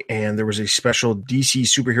Day, and there was a special DC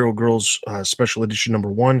Superhero Girls special edition number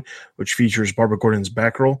 1, which features Barbara Gordon's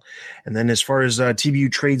Batgirl. And then as far as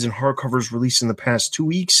TBU trades and hardcovers released in the past 2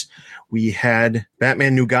 weeks, we had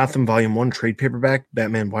Batman New Gotham Volume 1 trade paperback,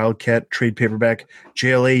 Batman Wildcat trade paperback,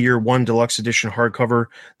 JLA Year 1 Deluxe Edition hardcover,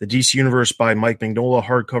 the DC Universe by Mike Mignola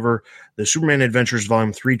hardcover, the Superman Adventures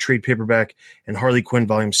Volume 3 trade paperback, and Harley Quinn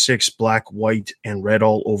Volume 6 Black, White, and Red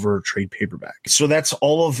all over trade paperback. So that's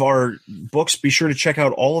all of our books. Be sure to check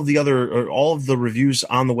out all of the reviews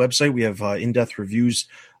on the website. We have in-depth reviews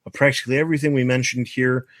of practically everything we mentioned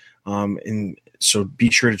here. And so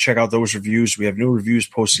be sure to check out those reviews. We have new reviews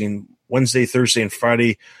posting Wednesday, Thursday, and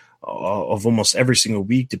Friday of almost every single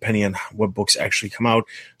week, depending on what books actually come out.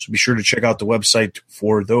 So be sure to check out the website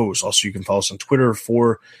for those. Also, you can follow us on Twitter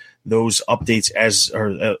for those updates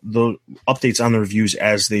the updates on the reviews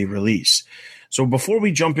as they release. So before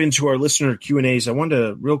we jump into our listener Q&As, I wanted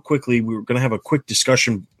to real quickly, we were going to have a quick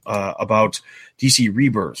discussion about DC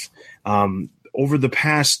Rebirth. Over the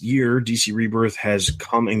past year, DC Rebirth has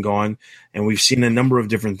come and gone, and we've seen a number of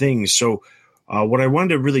different things. So what I wanted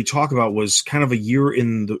to really talk about was kind of a year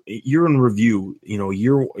in review,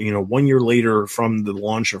 1 year later from the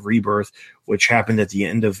launch of Rebirth, which happened at the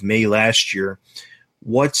end of May last year.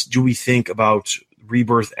 What do we think about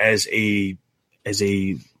Rebirth as a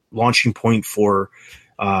launching point for,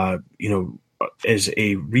 as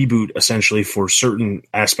a reboot essentially for certain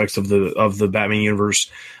aspects of the Batman universe,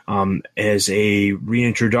 as a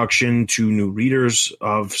reintroduction to new readers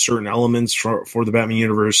of certain elements for the Batman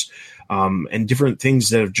universe, and different things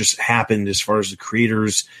that have just happened as far as the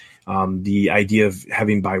creators, the idea of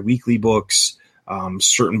having bi-weekly books,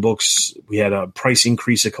 certain books. We had a price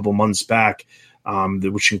increase a couple months back,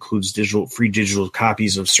 which includes free digital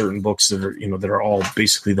copies of certain books that are all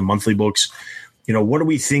basically the monthly books. What do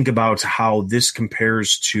we think about how this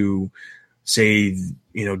compares to, say,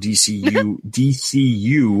 DCU,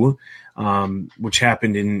 which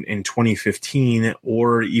happened in 2015,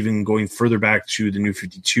 or even going further back to the New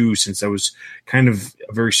 52, since that was kind of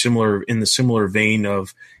very similar, in the similar vein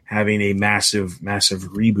of having a massive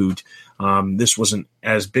reboot. This wasn't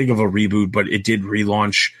as big of a reboot, but it did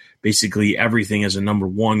relaunch basically everything as a number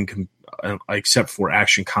 1, except for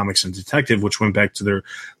Action Comics and Detective, which went back to their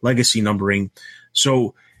legacy numbering.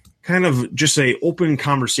 So kind of just a open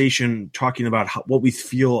conversation talking about what we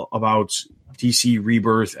feel about DC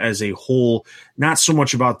Rebirth as a whole, not so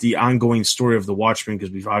much about the ongoing story of the Watchmen,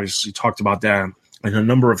 because we've obviously talked about that on a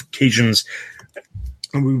number of occasions,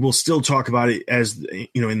 and we will still talk about it as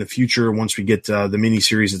in the future once we get the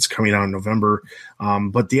miniseries that's coming out in November.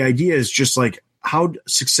 But the idea is just like, how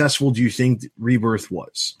successful do you think Rebirth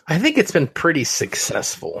was? I think it's been pretty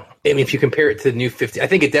successful. I mean, if you compare it to the New 50, I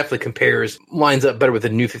think it definitely lines up better with the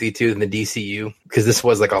New 52 than the DCU, because this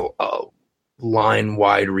was like a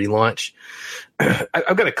line-wide relaunch.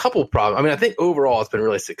 I've got a couple problems. I mean, I think overall it's been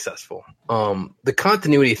really successful. The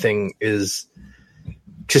continuity thing is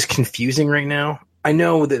just confusing right now. I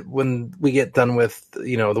know that when we get done with,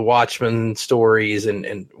 the Watchmen stories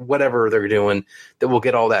and whatever they're doing, that we'll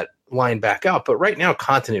get all that line back out. But right now,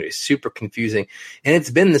 continuity is super confusing. And it's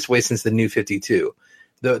been this way since the New 52.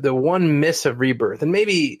 The one miss of Rebirth, and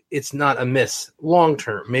maybe it's not a miss long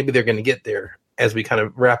term. Maybe they're going to get there as we kind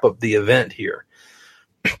of wrap up the event here.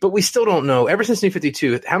 But we still don't know. Ever since New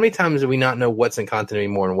 52, how many times do we not know what's in continuity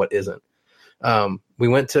more and what isn't? We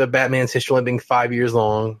went to Batman's history only being 5 years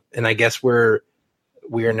long, and I guess we are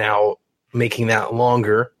now making that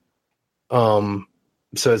longer. So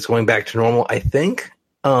it's going back to normal, I think.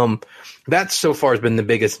 That so far has been the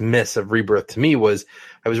biggest miss of Rebirth to me. Was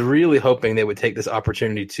I was really hoping they would take this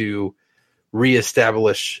opportunity to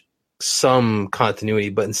reestablish some continuity,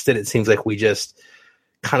 but instead it seems like we just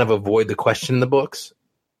kind of avoid the question in the books,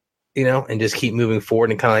 and just keep moving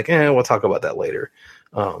forward and kind of like, we'll talk about that later.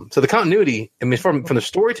 So the continuity, I mean, from the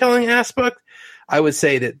storytelling aspect, I would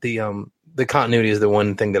say that the continuity is the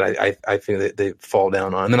one thing that I think that they fall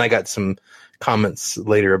down on. And then I got some comments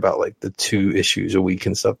later about like the 2 issues a week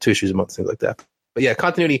and stuff, 2 issues a month, things like that. But yeah,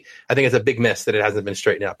 continuity, I think it's a big miss that it hasn't been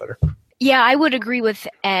straightened out better. Yeah, I would agree with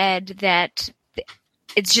Ed that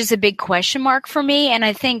it's just a big question mark for me. And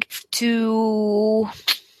I think to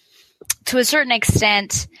a certain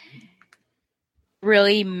extent,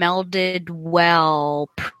 really melded well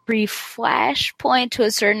pre-Flashpoint to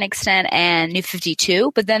a certain extent and New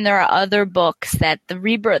 52, but then there are other books that the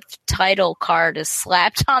Rebirth title card is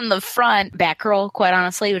slapped on the front. Batgirl, quite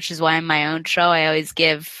honestly, which is why in my own show I always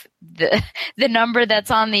give the number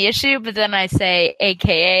that's on the issue, but then I say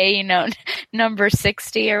AKA, number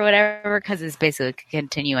 60 or whatever, because it's basically a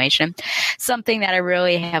continuation. Something that I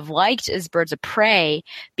really have liked is Birds of Prey,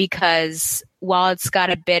 because while it's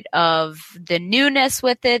got a bit of the newness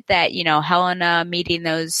with it, that, Helena meeting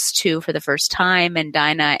those 2 for the first time and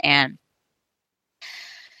Dinah and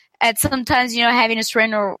at sometimes, having a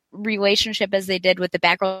strained relationship as they did with the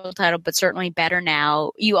Batgirl title, but certainly better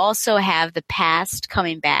now. You also have the past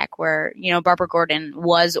coming back where, Barbara Gordon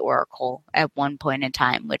was Oracle at one point in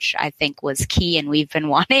time, which I think was key. And we've been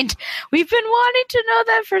wanting to know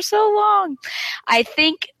that for so long. I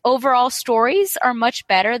think overall stories are much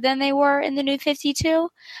better than they were in the New 52.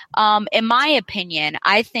 In my opinion,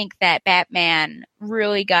 I think that Batman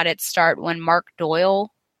really got its start when Mark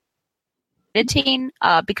Doyle editing,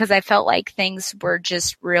 because I felt like things were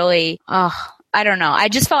just really, I don't know. I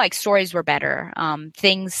just felt like stories were better.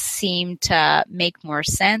 Things seemed to make more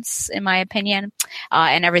sense, in my opinion,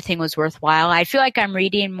 and everything was worthwhile. I feel like I'm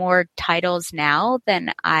reading more titles now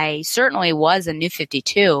than I certainly was in New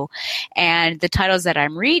 52. And the titles that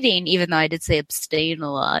I'm reading, even though I did say abstain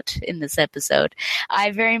a lot in this episode,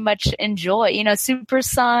 I very much enjoy, Super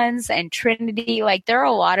Sons and Trinity. Like, there are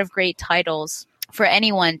a lot of great titles for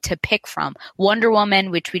anyone to pick from. Wonder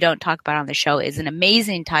Woman, which we don't talk about on the show, is an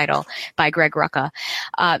amazing title by Greg Rucka.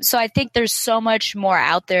 So I think there's so much more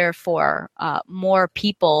out there for more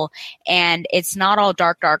people, and it's not all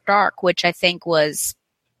dark, which I think was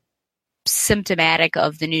symptomatic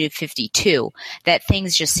of the New 52, that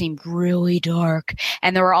things just seemed really dark.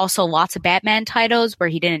 And there were also lots of Batman titles where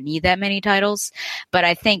he didn't need that many titles. But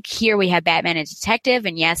I think here we have Batman and Detective,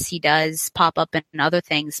 and yes, he does pop up in other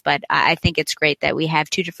things, but I think it's great that we have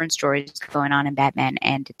 2 different stories going on in Batman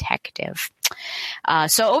and Detective.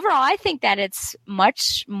 So overall, I think that it's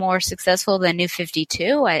much more successful than New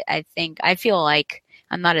 52. I feel like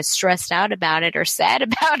I'm not as stressed out about it or sad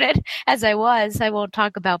about it as I was. I won't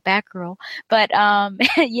talk about Batgirl, but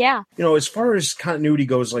yeah. As far as continuity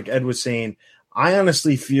goes, like Ed was saying, I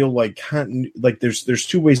honestly feel like there's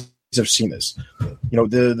 2 ways I've seen this.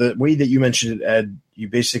 The way that you mentioned it, Ed, you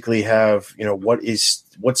basically have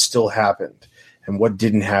what still happened and what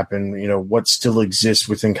didn't happen. What still exists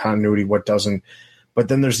within continuity, what doesn't. But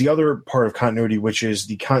then there's the other part of continuity, which is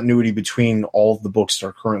the continuity between all of the books that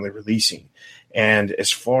are currently releasing. And as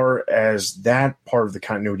far as that part of the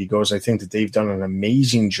continuity goes, I think that they've done an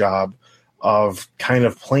amazing job of kind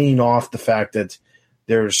of playing off the fact that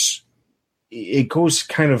it goes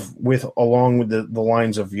kind of along with the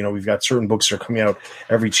lines of, we've got certain books that are coming out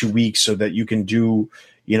every 2 weeks so that you can do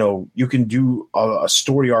a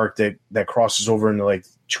story arc that crosses over into like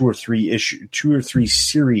 2 or 3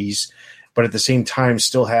 series, but at the same time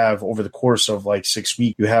still have, over the course of like 6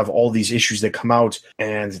 weeks, you have all these issues that come out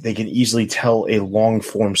and they can easily tell a long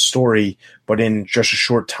form story, but in just a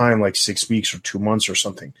short time, like 6 weeks or 2 months or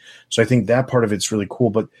something. So I think that part of it's really cool.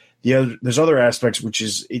 But there's other aspects, which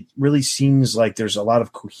is it really seems like there's a lot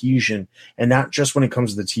of cohesion, and not just when it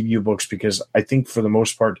comes to the TBU books, because I think for the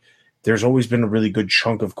most part, there's always been a really good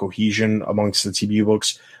chunk of cohesion amongst the TBU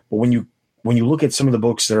books. But when you look at some of the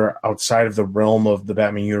books that are outside of the realm of the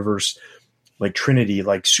Batman universe, like Trinity,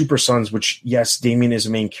 like Super Sons, which, yes, Damian is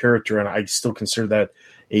a main character, and I still consider that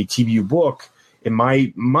a TBU book in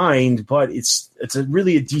my mind, but it's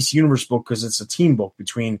really a DC Universe book because it's a team book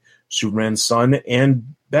between Superman's son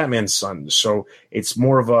and Batman's son. So it's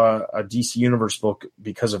more of a DC Universe book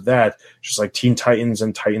because of that, just like Teen Titans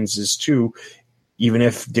and Titans is too, even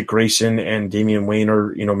if Dick Grayson and Damian Wayne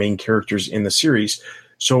are, main characters in the series.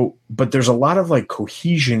 So, but there's a lot of like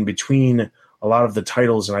cohesion between a lot of the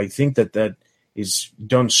titles, and I think that is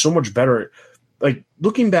done so much better. Like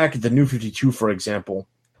looking back at the New 52, for example,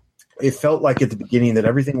 it felt like at the beginning that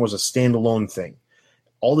everything was a standalone thing.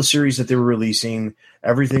 all the series that they were releasing,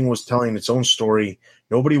 everything was telling its own story.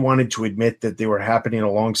 Nobody wanted to admit that they were happening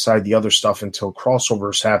alongside the other stuff until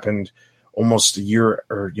crossovers happened almost a year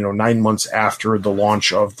or 9 months after the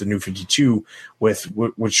launch of the New 52,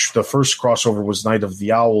 which the first crossover was Night of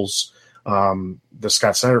the Owls, the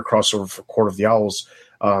Scott Snyder crossover for Court of the Owls.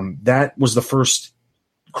 That was the first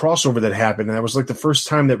crossover that happened, and that was like the first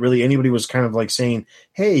time that really anybody was kind of like saying,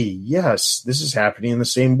 hey, yes, this is happening in the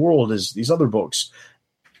same world as these other books.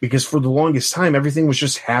 Because for the longest time, everything was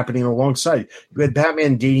just happening alongside. You had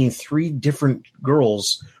Batman dating 3 different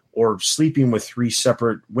girls or sleeping with 3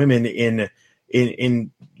 separate women in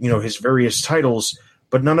his various titles,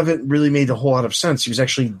 but none of it really made a whole lot of sense. He was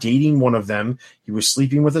actually dating one of them. He was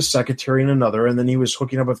sleeping with a secretary in another, and then he was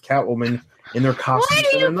hooking up with Catwoman in their costumes.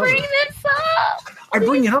 Why do you bring this up? I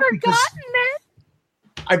bring it up because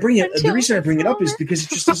it. The reason I bring it up is because it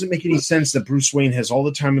just doesn't make any sense that Bruce Wayne has all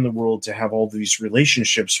the time in the world to have all these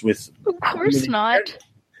relationships with. Of course not.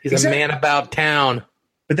 He's a man about town.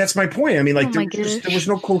 But that's my point. I mean, like there was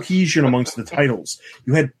no cohesion amongst the titles.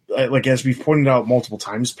 You had, like as we've pointed out multiple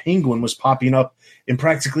times, Penguin was popping up in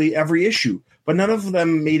practically every issue, but none of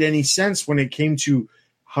them made any sense when it came to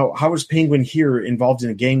how is Penguin here involved in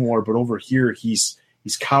a gang war, but over here he's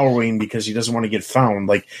cowering because he doesn't want to get found.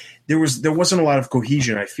 Like there wasn't a lot of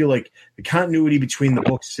cohesion. I feel like the continuity between the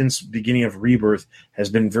books since the beginning of Rebirth has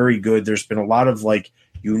been very good. There's been a lot of like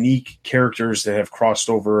unique characters that have crossed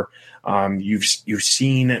over. You've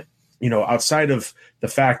seen, outside of the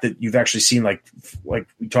fact that you've actually seen like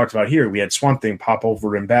we talked about here, we had Swamp Thing pop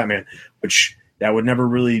over in Batman, which that would never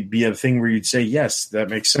really be a thing where you'd say, yes, that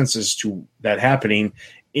makes sense as to that happening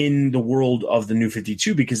in the world of the New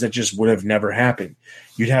 52, because that just would have never happened.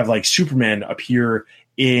 You'd have like Superman appear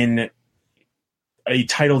in a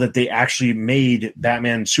title that they actually made,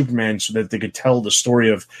 Batman and Superman, so that they could tell the story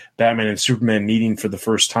of Batman and Superman meeting for the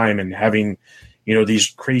first time and having, these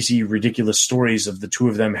crazy, ridiculous stories of the two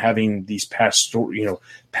of them having these past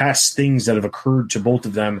things that have occurred to both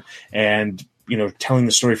of them, and telling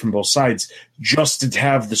the story from both sides, just to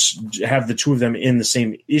have the two of them in the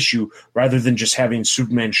same issue rather than just having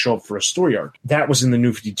Superman show up for a story arc. That was in the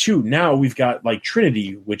New 52. Now we've got like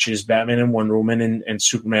Trinity, which is Batman and Wonder Woman and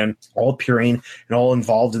Superman all appearing and all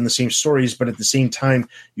involved in the same stories, but at the same time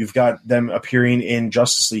you've got them appearing in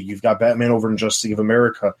Justice League. You've got Batman over in Justice League of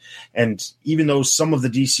America. And even though some of the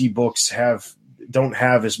DC books don't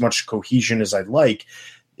have as much cohesion as I'd like,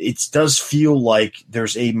 it does feel like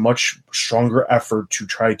there's a much stronger effort to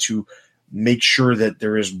try to make sure that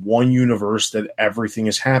there is one universe, that everything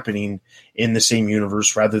is happening in the same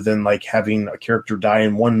universe, rather than like having a character die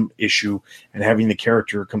in one issue and having the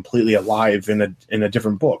character completely alive in a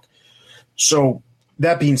different book. So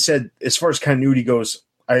that being said, as far as continuity goes,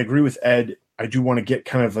 I agree with Ed. I do want to get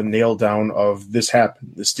kind of a nail down of this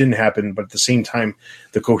happened, this didn't happen, but at the same time,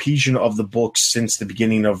 the cohesion of the books since the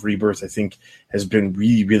beginning of Rebirth, I think, has been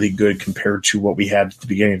really, really good compared to what we had at the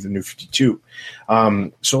beginning of the New 52.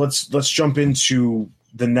 So let's jump into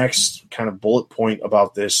the next kind of bullet point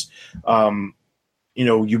about this.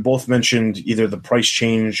 You both mentioned either the price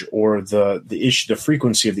change or the issue, the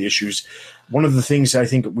frequency of the issues. One of the things I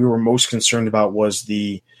think we were most concerned about was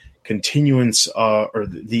the continuance or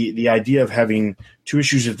the idea of having 2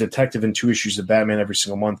 issues of Detective and 2 issues of Batman every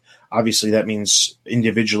single month. Obviously that means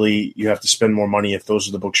individually you have to spend more money if those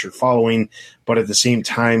are the books you're following, but at the same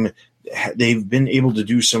time they've been able to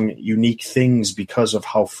do some unique things because of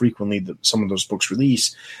how frequently some of those books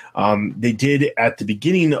release. They did at the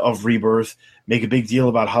beginning of Rebirth make a big deal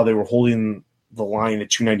about how they were holding the line at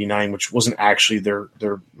 $2.99, which wasn't actually their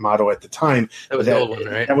motto at the time. That was the old one,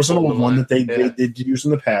 right? That was an old one that they did use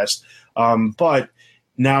in the past. But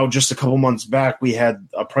now, just a couple months back, we had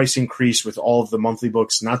a price increase with all of the monthly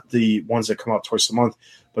books, not the ones that come out twice a month,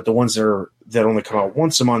 but the ones that only come out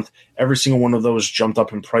once a month. Every single one of those jumped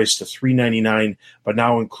up in price to $3.99, but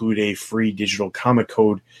now include a free digital comic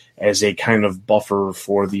code as a kind of buffer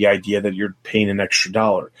for the idea that you're paying an extra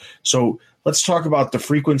 $1. So let's talk about the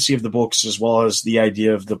frequency of the books as well as the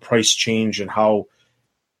idea of the price change and how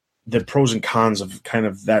the pros and cons of kind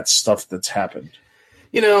of that stuff that's happened.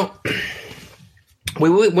 We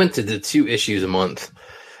went to the 2 issues a month.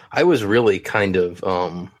 I was really kind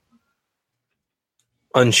of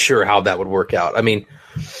unsure how that would work out. I mean,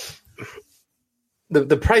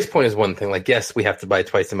 the price point is one thing. Like, yes, we have to buy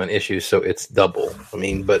twice a month issues, so it's double.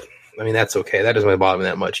 But that's okay. That doesn't really bother me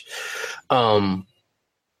that much.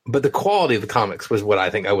 But the quality of the comics was what I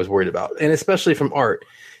think I was worried about, and especially from art.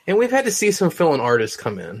 And we've had to see some fill-in artists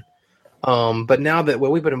come in. But now that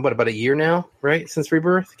we've been about a year now, right, since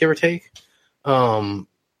Rebirth, give or take. The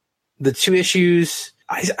 2 issues,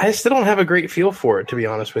 I still don't have a great feel for it, to be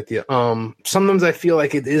honest with you. Sometimes I feel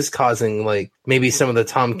like it is causing like maybe some of the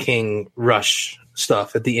Tom King rush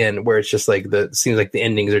stuff at the end, where it's just like seems like the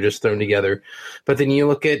endings are just thrown together. But then you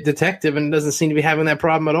look at Detective, and it doesn't seem to be having that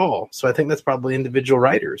problem at all. So I think that's probably individual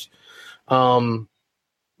writers. The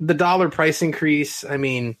dollar price increase, I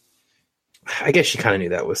mean, I guess you kind of knew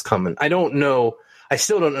that was coming. I don't know. I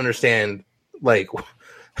still don't understand like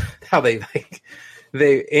how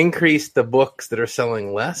they increased the books that are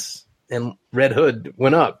selling less, and Red Hood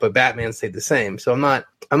went up, but Batman stayed the same. So I'm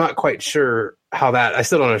not quite sure how that. I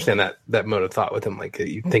still don't understand that mode of thought with him. Like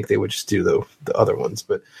you'd think they would just do the other ones,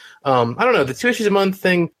 but I don't know. The 2 issues a month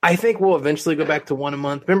thing, I think we'll eventually go back to 1 a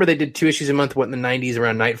month. Remember they did 2 issues a month, in the 90s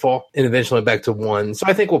around Nightfall, and eventually went back to 1. So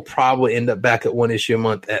I think we'll probably end up back at 1 issue a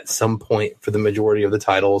month at some point for the majority of the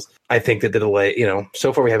titles. I think that the delay,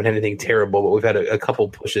 so far we haven't had anything terrible, but we've had a couple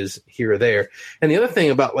pushes here or there. And the other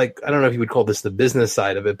thing about, like, I don't know if you would call this the business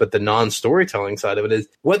side of it, but the non-storytelling side of it is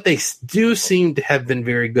what they do seem to have been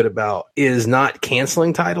very good about is not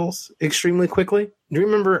canceling titles extremely quickly. Do you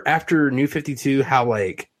remember after New 52 how,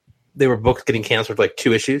 like, they were books getting canceled for like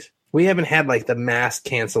 2 issues? We haven't had like the mass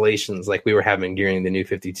cancellations like we were having during the New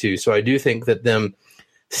 52. So I do think that them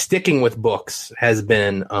sticking with books has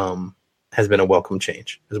been a welcome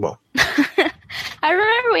change as well. I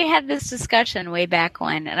remember we had this discussion way back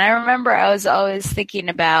when, and I remember I was always thinking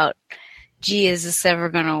about, gee, is this ever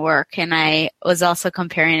going to work? And I was also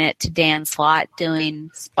comparing it to Dan Slott doing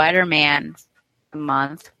Spider-Man a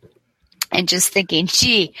month. And just thinking,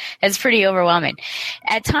 gee, it's pretty overwhelming.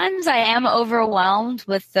 At times I am overwhelmed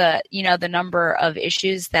with the number of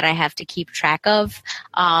issues that I have to keep track of.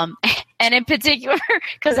 And in particular,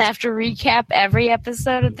 because I have to recap every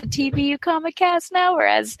episode of the TBU Comic Cast now,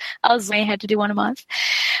 whereas I had to do 1 a month.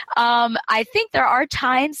 I think there are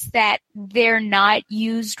times that they're not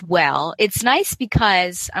used well. It's nice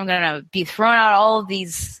because I'm going to be throwing out all of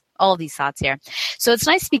these thoughts here. So it's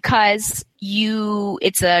nice because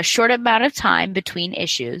it's a short amount of time between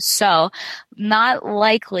issues. So not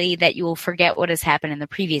likely that you will forget what has happened in the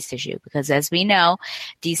previous issue, because as we know,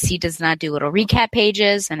 DC does not do little recap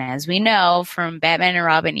pages. And as we know from Batman and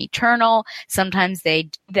Robin Eternal, sometimes they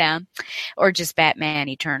do them, or just Batman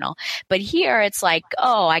Eternal. But here it's like,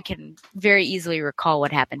 oh, I can very easily recall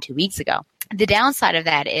what happened 2 weeks ago. The downside of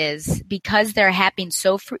that is because they're happening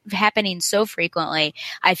so frequently,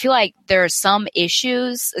 I feel like there are some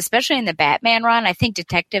issues, especially in the Batman run. I think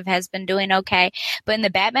Detective has been doing okay, but in the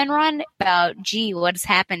Batman run, about, gee, what's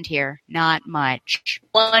happened here? Not much.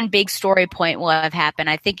 One big story point will have happened,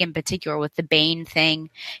 I think in particular with the Bane thing.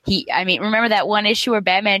 Remember that one issue where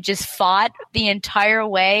Batman just fought the entire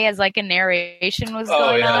way as like a narration was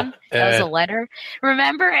going on? That was a letter.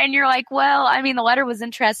 Remember? And you're like, well, the letter was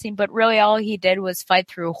interesting, but really all he did was fight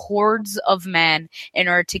through hordes of men in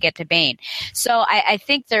order to get to Bane. So I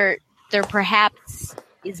think there perhaps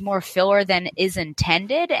is more filler than is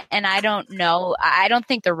intended, and I don't know. I don't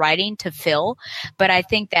think they're writing to fill, but I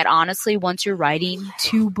think that honestly, once you're writing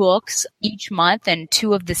 2 books each month and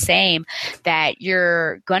 2 of the same, that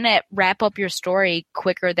you're gonna wrap up your story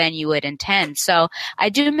quicker than you would intend. So I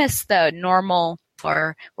do miss the normal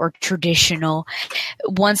or traditional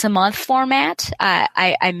once a month format.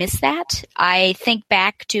 I miss that. I think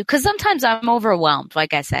back to, because sometimes I'm overwhelmed,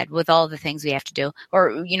 like I said, with all the things we have to do,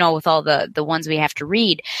 or with all the ones we have to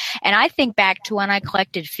read. And I think back to when I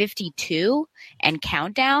collected 52 and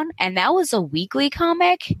Countdown, and that was a weekly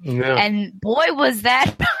comic. Yeah. And boy was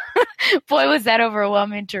that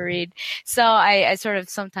overwhelming to read. So I sort of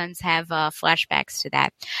sometimes have flashbacks to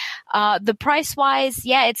that. The price wise,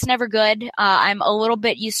 yeah, it's never good. I'm a little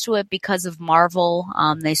bit used to it because of Marvel.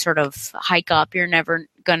 They sort of hike up. You're never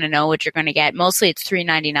going to know what you're going to get. Mostly it's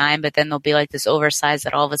 $3.99, but then there'll be like this oversized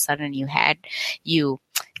that all of a sudden you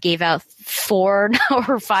gave out $4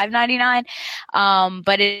 or $5.99.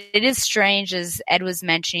 But it is strange, as Ed was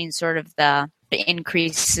mentioning, sort of the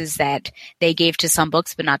increases that they gave to some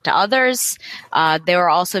books but not to others. They were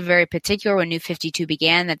also very particular when New 52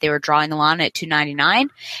 began that they were drawing the line at $2.99,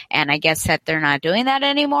 and I guess that they're not doing that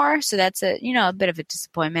anymore. So that's a bit of a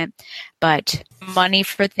disappointment. But money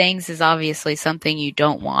for things is obviously something you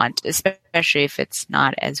don't want, especially if it's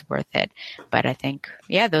not as worth it. But I think,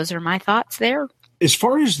 yeah, those are my thoughts there. As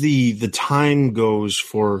far as the time goes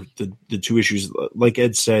for the 2 issues, like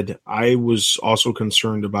Ed said, I was also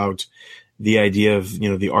concerned about the idea of,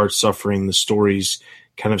 the art suffering, the stories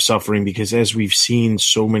kind of suffering, because as we've seen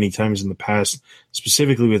so many times in the past,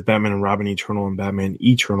 specifically with Batman and Robin Eternal and Batman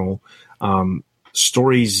Eternal, the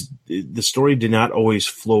story did not always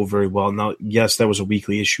flow very well. Now, yes, that was a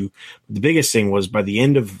weekly issue. But the biggest thing was by the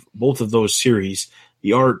end of both of those series,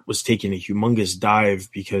 the art was taking a humongous dive,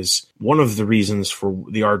 because one of the reasons for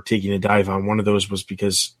the art taking a dive on one of those was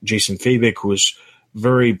because Jason Fabik, who was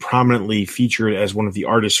very prominently featured as one of the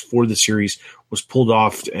artists for the series, was pulled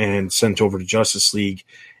off and sent over to Justice League.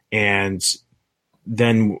 And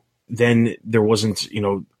then there wasn't,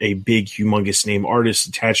 a big, humongous name artist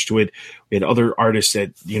attached to it. We had other artists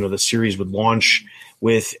that, the series would launch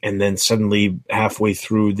with, and then suddenly halfway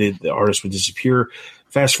through the artist would disappear.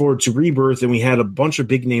 Fast forward to Rebirth, and we had a bunch of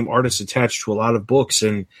big name artists attached to a lot of books.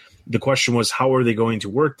 And the question was, how are they going to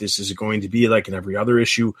work this? Is it going to be like in every other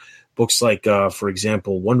issue? Books like, for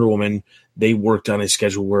example, Wonder Woman, they worked on a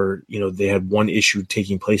schedule where, they had one issue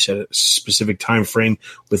taking place at a specific time frame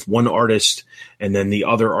with one artist, and then the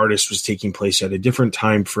other artist was taking place at a different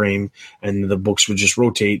time frame, and the books would just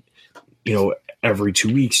rotate. Every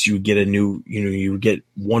 2 weeks you would get a new, you would get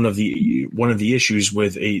one of the issues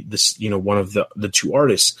with one of the two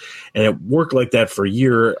artists, and it worked like that for a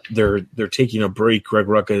year. They're taking a break. Greg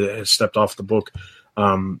Rucka has stepped off the book.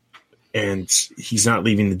 And he's not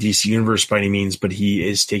leaving the DC universe by any means, but he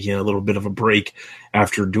is taking a little bit of a break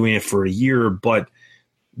after doing it for a year. But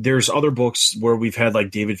there's other books where we've had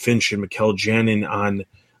like David Finch and Mikel Janin on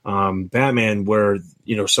Batman, where,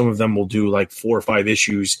 some of them will do like 4 or 5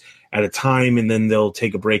 issues at a time, and then they'll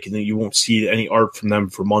take a break, and then you won't see any art from them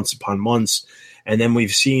for months upon months. And then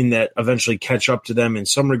we've seen that eventually catch up to them in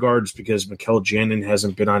some regards, because Mikel Janin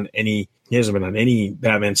hasn't been on any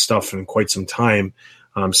Batman stuff in quite some time.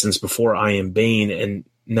 Since before I Am Bane, and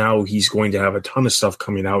now he's going to have a ton of stuff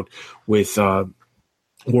coming out with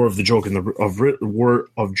War of Joke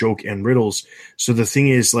and Riddles. So the thing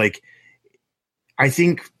is, like, I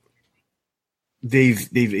think they've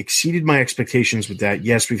exceeded my expectations with that.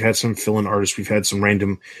 Yes, we've had some fill-in artists, we've had some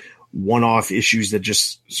random one-off issues that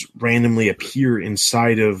just randomly appear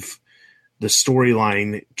inside of the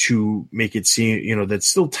storyline to make it seem, that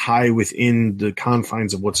still tie within the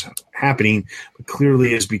confines of what's happening, but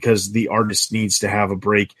clearly is because the artist needs to have a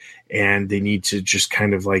break, and they need to just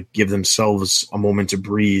kind of like give themselves a moment to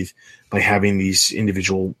breathe by having these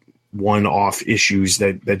individual one-off issues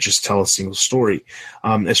that just tell a single story.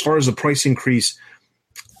 As far as the price increase,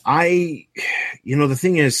 the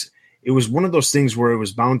thing is, it was one of those things where it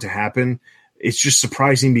was bound to happen. It's just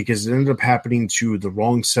surprising because it ended up happening to the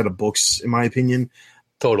wrong set of books, in my opinion.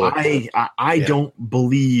 Totally. I don't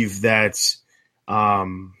believe that. I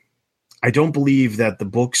don't believe that the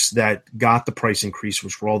books that got the price increase,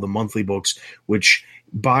 which were all the monthly books, which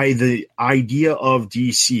by the idea of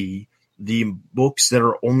DC, the books that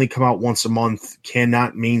are only come out once a month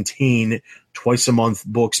cannot maintain twice a month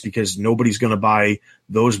books, because nobody's going to buy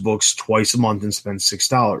those books twice a month and spend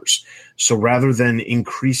 $6. So rather than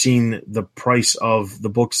increasing the price of the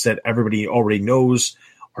books that everybody already knows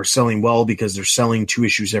are selling well because they're selling 2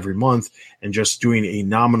 issues every month, and just doing a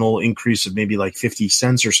nominal increase of maybe like 50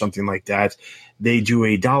 cents or something like that, they do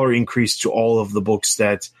a $1 increase to all of the books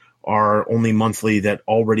that are only monthly that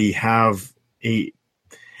already have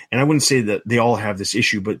and I wouldn't say that they all have this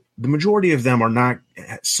issue, but the majority of them are not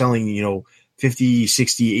selling, 50,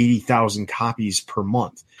 60, 80,000 copies per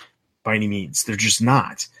month by any means. They're just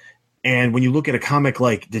not. And when you look at a comic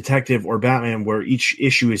like Detective or Batman, where each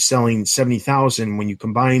issue is selling 70,000, when you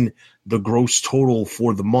combine the gross total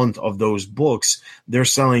for the month of those books, they're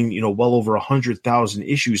selling, well over 100,000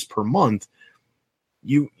 issues per month.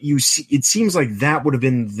 You see, it seems like that would have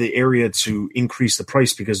been the area to increase the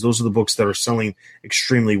price, because those are the books that are selling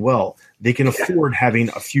extremely well. They can afford having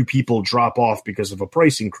a few people drop off because of a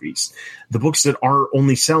price increase. The books that are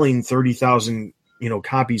only selling 30,000,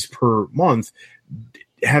 copies per month,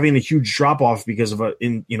 having a huge drop off because of a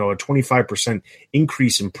 25%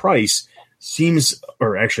 increase in price seems,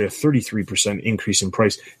 or actually a 33% increase in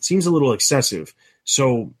price, seems a little excessive.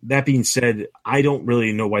 So that being said, I don't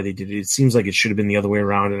really know why they did it. It seems like it should have been the other way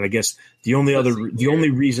around. And I guess the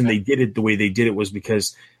only reason they did it the way they did it was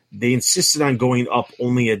because they insisted on going up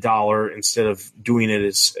only $1 instead of doing it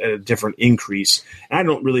as a different increase. And I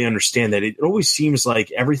don't really understand that. It always seems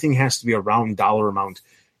like everything has to be a round dollar amount,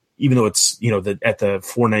 even though it's, at the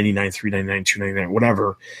 $4.99, $3.99, $2.99,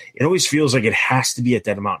 whatever. It always feels like it has to be at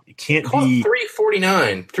that amount. It can't be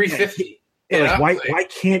 $3.49, $3.50. Yeah, why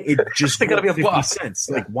can't it just go gotta be 50 cents?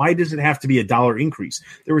 Like, why does it have to be $1 increase?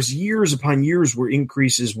 There was years upon years where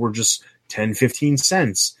increases were just 10, 15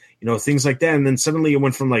 cents, things like that. And then suddenly it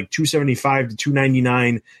went from like $2.75 to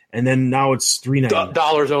 $2.99, and then now it's $3.99.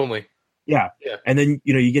 Dollars only. Yeah. And then,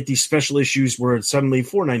 you get these special issues where it's suddenly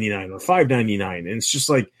 $4.99 or $5.99. And it's just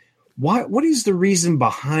like, what is the reason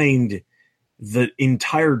behind the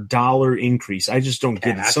entire $1 increase? I just don't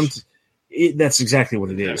get it. That's exactly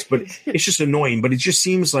what it is. But it's just annoying. But it just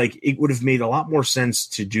seems like it would have made a lot more sense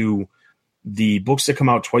to do the books that come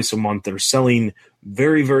out twice a month that are selling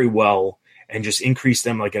very, very well and just increase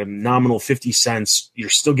them like a nominal 50 cents. You're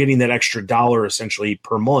still getting that extra $1 essentially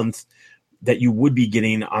per month that you would be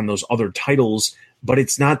getting on those other titles, but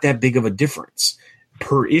it's not that big of a difference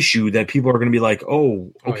per issue that people are going to be like,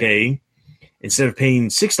 oh, okay, instead of paying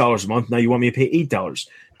 $6 a month, now you want me to pay $8.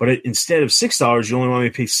 But instead of $6, you only want me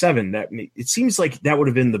to pay $7. That it seems like that would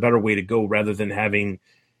have been the better way to go rather than having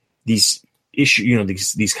these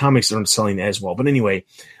these comics that aren't selling as well. But anyway,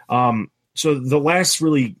 so the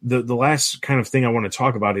last kind of thing I want to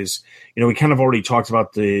talk about is, we kind of already talked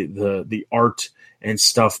about the art and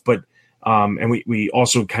stuff, but and we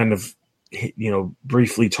also kind of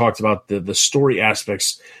briefly talked about the story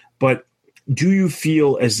aspects. But do you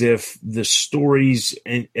feel as if the stories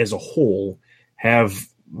as a whole have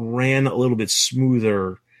ran a little bit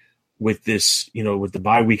smoother with this, with the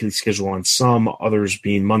bi-weekly schedule on some, others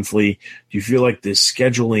being monthly? Do you feel like the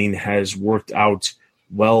scheduling has worked out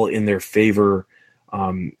well in their favor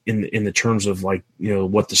in the terms of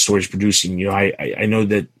what the story's producing? I know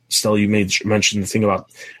that, Stella, you mentioned the thing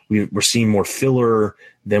about we're seeing more filler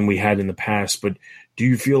than we had in the past, but do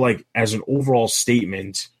you feel like, as an overall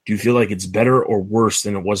statement, do you feel like it's better or worse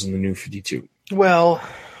than it was in the New 52? Well,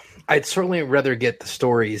 I'd certainly rather get the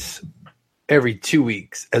stories every 2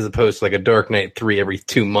 weeks as opposed to like a Dark Knight 3 every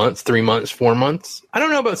 2 months, 3 months, 4 months. I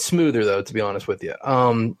don't know about smoother though, to be honest with you.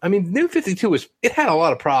 I mean, New 52 it had a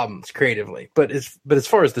lot of problems creatively, but as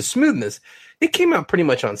far as the smoothness, it came out pretty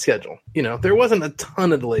much on schedule. There wasn't a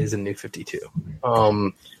ton of delays in New 52.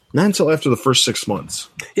 Not until after the first 6 months.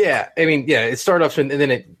 Yeah, I mean, yeah, it started off and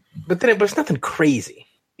then it was nothing crazy.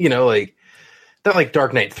 Like not like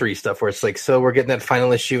Dark Knight 3 stuff where it's like, so we're getting that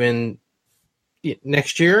final issue in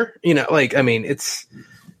next year. I mean,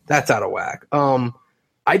 that's out of whack.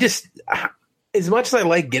 I just, as much as I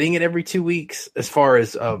like getting it every 2 weeks, as far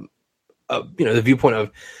as the viewpoint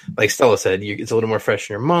of, like Stella said, it's a little more fresh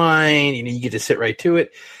in your mind. You get to sit right to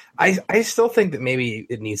it. I still think that maybe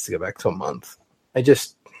it needs to go back to a month.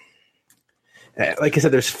 Like I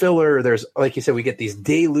said, there's filler. There's, like you said, we get these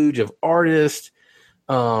deluge of artists.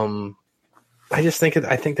 I think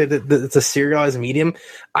that it's a serialized medium.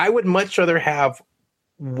 I would much rather have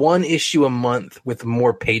one issue a month with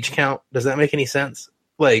more page count. Does that make any sense?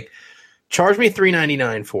 Like, charge me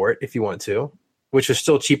 $3.99 for it if you want to, which is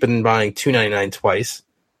still cheaper than buying $2.99 twice.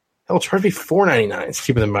 Hell, charge me $4.99. It's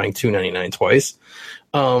cheaper than buying $2.99 twice.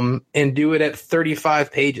 And do it at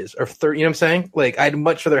 35 pages or 30. You know what I'm saying? Like, I'd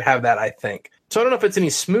much rather have that, I think. So I don't know if it's any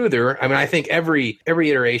smoother. I mean, I think every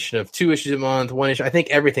iteration of 2 issues a month, 1 issue, I think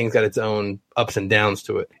everything's got its own ups and downs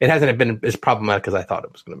to it. It hasn't been as problematic as I thought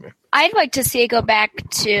it was going to be. I'd like to see it go back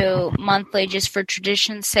to monthly just for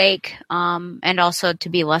tradition's sake, and also to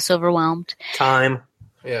be less overwhelmed. Time.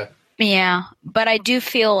 Yeah. Yeah, but I do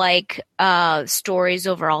feel like stories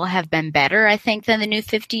overall have been better, I think, than the New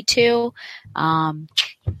 52.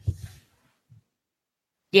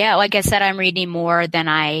 Yeah, like I said, I'm reading more than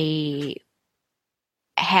I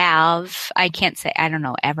have. I can't say, I don't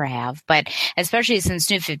know, ever have, but especially since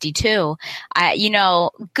New 52,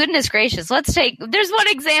 goodness gracious, there's one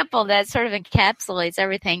example that sort of encapsulates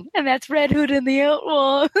everything, and that's Red Hood and the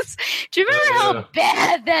Outlaws. Do you remember how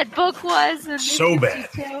bad that book was? So bad.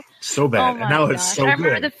 So bad. Oh, and now gosh. it's so I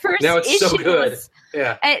remember good. The first now it's issue so good.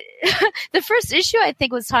 The first issue, I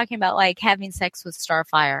think, was talking about like having sex with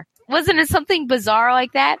Starfire. Wasn't it something bizarre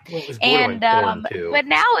like that? Well, it was but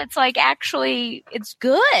now it's like, actually, it's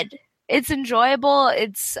good. It's enjoyable.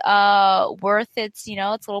 It's worth its,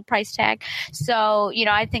 it's a little price tag. So,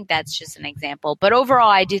 I think that's just an example. But overall,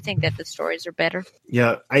 I do think that the stories are better.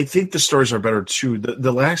 Yeah, I think the stories are better too.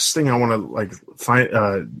 The last thing I want to find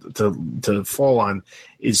to fall on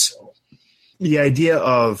is the idea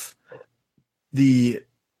of the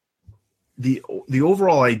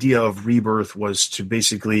overall idea of Rebirth was to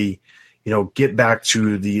basically, get back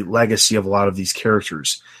to the legacy of a lot of these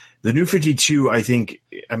characters. The New 52,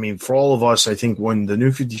 for all of us, I think when the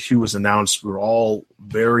New 52 was announced, we were all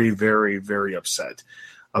very, very, very upset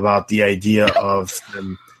about the idea of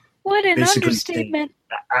them. What an understatement.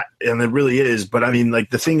 And it really is. But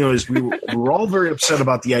the thing is, we were all very upset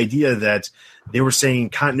about the idea that they were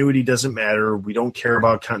saying continuity doesn't matter. We don't care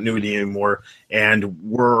about continuity anymore. And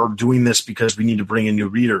we're doing this because we need to bring in new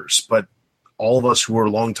readers. But all of us who are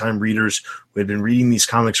longtime readers who had been reading these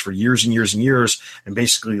comics for years and years and years and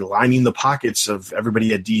basically lining the pockets of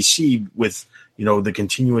everybody at DC with, the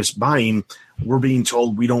continuous buying, we're being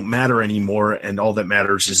told we don't matter anymore. And all that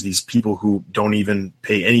matters is these people who don't even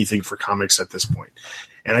pay anything for comics at this point.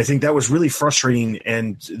 And I think that was really frustrating.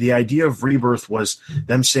 And the idea of Rebirth was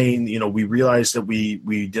them saying, we realized that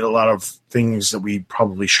we did a lot of things that we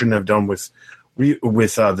probably shouldn't have done with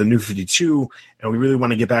the New 52, and we really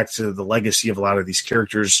want to get back to the legacy of a lot of these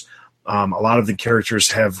characters. A lot of the characters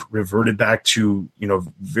have reverted back to,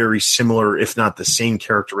 very similar, if not the same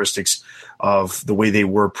characteristics of the way they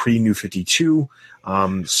were pre-New 52.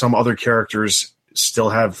 Some other characters still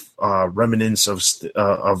have remnants of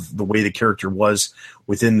the way the character was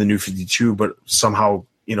within the New 52, but somehow,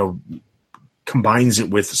 combines it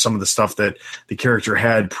with some of the stuff that the character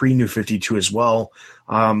had pre-New 52 as well.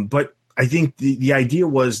 But I think the idea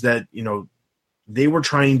was that, they were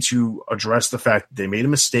trying to address the fact that they made a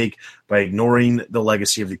mistake by ignoring the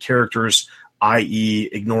legacy of the characters, i.e.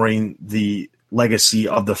 ignoring the legacy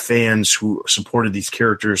of the fans who supported these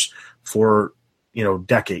characters for,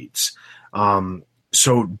 decades.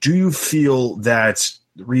 So do you feel that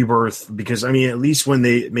Rebirth, because at least when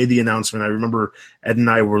they made the announcement, I remember Ed and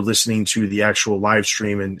I were listening to the actual live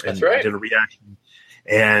stream and did a reaction.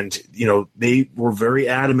 And, they were very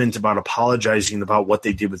adamant about apologizing about what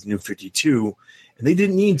they did with New 52. And they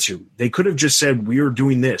didn't need to. They could have just said, we are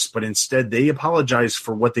doing this. But instead, they apologized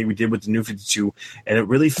for what they did with the New 52. And it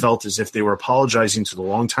really felt as if they were apologizing to the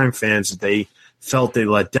longtime fans that they felt they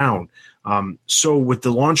let down. So with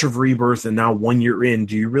the launch of Rebirth and now 1 year in,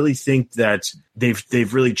 do you really think that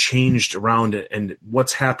they've really changed around it, and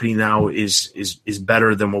what's happening now is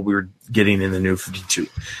better than what we were getting in the New 52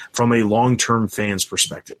 from a long-term fan's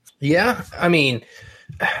perspective? Yeah,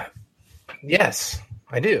 yes,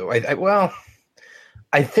 I do.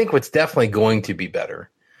 I think what's definitely going to be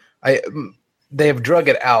better. They have drug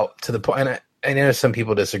it out to the point, and I know some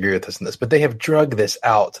people disagree with us in this, but they have drugged this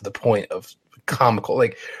out to the point of comical.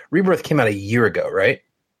 Like, Rebirth came out a year ago, right?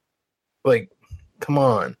 Like, come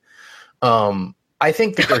on. I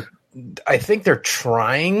think they're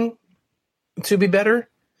trying to be better.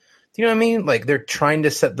 Do you know what I mean? Like, they're trying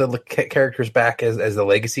to set the characters back as the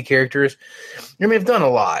legacy characters. They've done a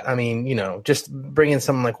lot. Just bringing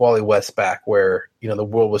someone like Wally West back, where the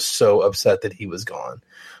world was so upset that he was gone.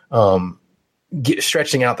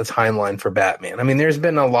 Stretching out the timeline for Batman. There's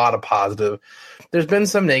been a lot of positive. There's been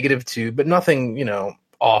some negative too, but nothing,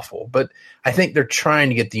 awful. But I think they're trying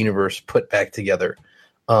to get the universe put back together.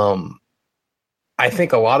 I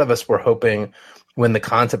think a lot of us were hoping, when the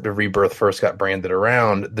concept of Rebirth first got branded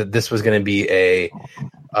around, that this was going to be a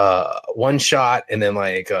one shot and then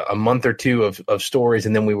like a month or two of stories,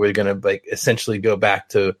 and then we were going to essentially go back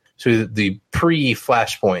to the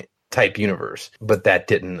pre-Flashpoint type universe. But that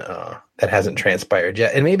that hasn't transpired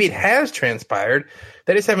yet. And maybe it has transpired.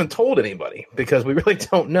 They just haven't told anybody because we really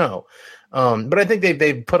don't know. But I think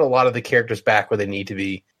they've put a lot of the characters back where they need to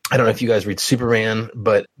be. I don't know if you guys read Superman,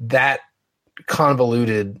 but that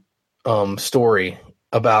convoluted story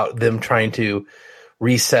about them trying to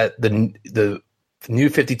reset the New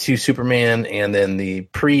 52 Superman and then the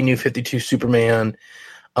pre-New 52 Superman.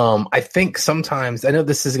 I think sometimes, I know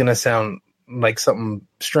this is going to sound like something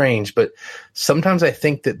strange, but sometimes I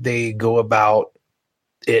think that they go about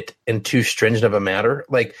it in too stringent of a matter.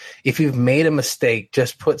 Like, if you've made a mistake,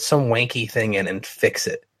 just put some wanky thing in and fix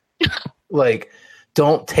it.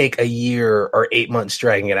 Don't take a year or 8 months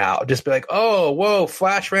dragging it out. Just be like, oh, whoa,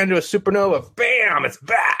 Flash ran into a supernova. Bam, it's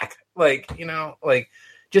back.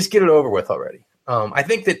 Just get it over with already. I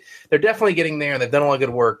think that they're definitely getting there, and they've done a lot of good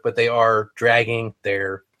work, but they are dragging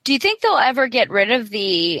their... Do you think they'll ever get rid of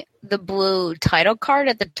the blue title card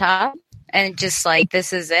at the top and just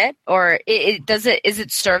this is it? Or is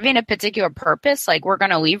it serving a particular purpose? Like, we're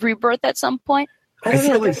going to leave Rebirth at some point?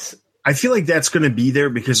 I feel like that's going to be there,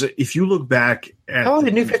 because if you look back at the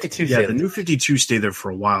New 52 stayed. Yeah, the New 52 stayed there for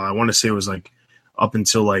a while. I want to say it was up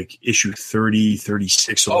until issue 30,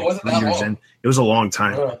 36, or 3 years in. It was a long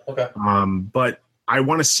time. Okay. But I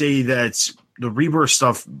want to say that the Rebirth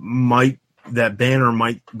stuff that banner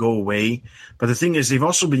might go away. But the thing is, they've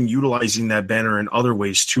also been utilizing that banner in other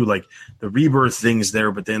ways too. Like, the Rebirth thing's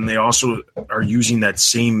there, but then they also are using that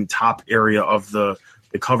same top area of the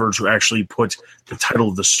cover to actually put the title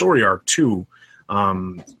of the story arc too.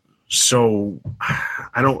 So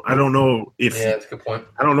I don't know if that's a good point.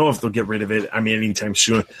 I don't know if they'll get rid of it. Anytime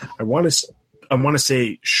soon. I want to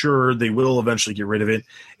say sure, they will eventually get rid of it.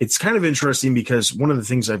 It's kind of interesting because one of the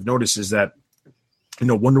things I've noticed is that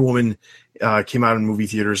Wonder Woman came out in movie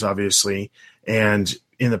theaters, obviously, and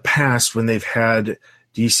in the past when they've had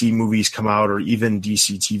DC movies come out or even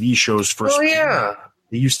DC TV shows first. Oh yeah.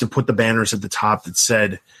 They used to put the banners at the top that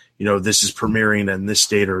said, this is premiering on this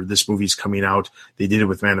date or this movie's coming out. They did it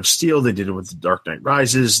with Man of Steel. They did it with The Dark Knight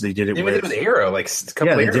Rises. They did it with Arrow. Like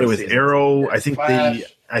they did it with Arrow. I think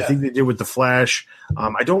they did with The Flash.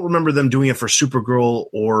 I don't remember them doing it for Supergirl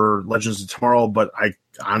or Legends of Tomorrow, but I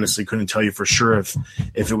honestly couldn't tell you for sure if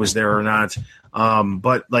it was there or not.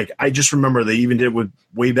 But like I just remember they even did it with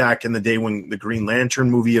way back in the day when the Green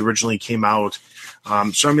Lantern movie originally came out.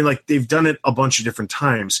 So I mean, like they've done it a bunch of different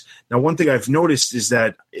times. Now, one thing I've noticed is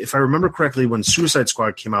that if I remember correctly, when Suicide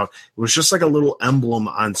Squad came out, it was just like a little emblem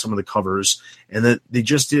on some of the covers, and that they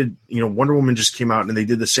just did. Wonder Woman just came out, and they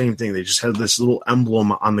did the same thing. They just had this little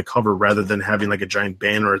emblem on the cover rather than having like a giant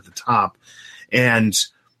banner at the top. And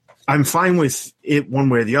I'm fine with it one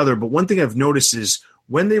way or the other. But one thing I've noticed is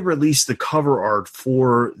when they release the cover art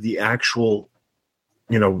for the actual,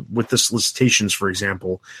 with the solicitations, for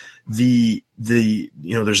example, there's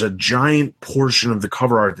a giant portion of the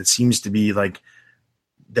cover art that seems to be like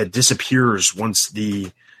that disappears once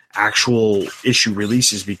the actual issue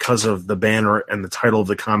releases because of the banner and the title of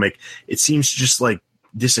the comic. It seems to just like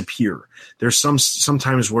disappear. There's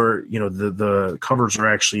sometimes where the covers are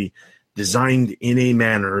actually designed in a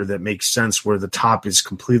manner that makes sense where the top is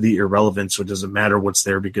completely irrelevant, so it doesn't matter what's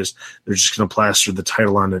there because they're just going to plaster the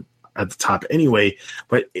title on it at the top anyway.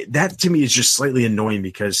 But that to me is just slightly annoying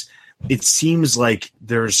because it seems like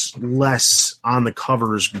there's less on the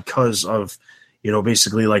covers because of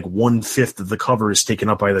basically like 1/5 of the cover is taken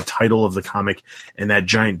up by the title of the comic and that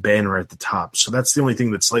giant banner at the top. So that's the only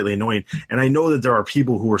thing that's slightly annoying. And I know that there are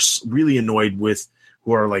people who are really annoyed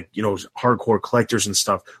who are like, hardcore collectors and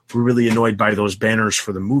stuff, who are really annoyed by those banners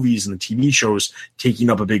for the movies and the TV shows taking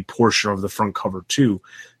up a big portion of the front cover too.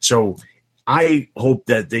 So I hope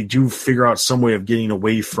that they do figure out some way of getting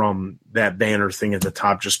away from that banner thing at the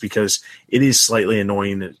top, just because it is slightly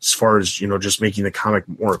annoying as far as, just making the comic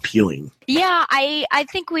more appealing. Yeah, I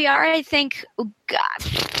think we are. I think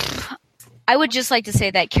I would just like to say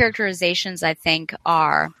that characterizations, I think,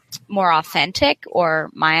 are more authentic, or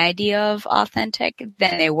my idea of authentic,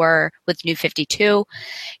 than they were with New 52.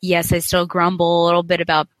 Yes, I still grumble a little bit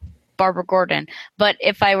about Barbara Gordon, but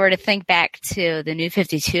if I were to think back to the New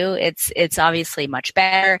 52, it's obviously much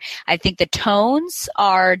better. I think the tones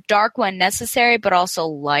are dark when necessary, but also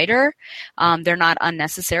lighter. They're not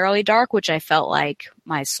unnecessarily dark, which I felt like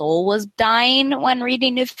my soul was dying when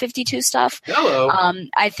reading New 52 stuff. Hello.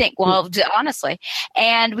 I think, honestly,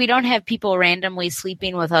 and we don't have people randomly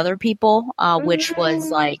sleeping with other people, which was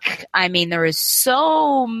like, there was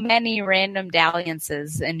so many random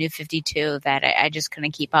dalliances in New 52 that I just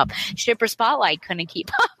couldn't keep up. Shipper Spotlight couldn't keep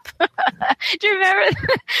up. Do you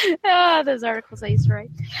remember those articles I used to write?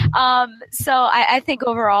 So I think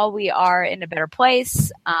overall we are in a better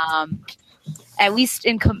place. At least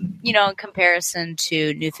in comparison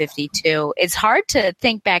to New 52. It's hard to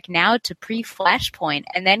think back now to pre-Flashpoint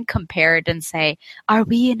and then compare it and say, are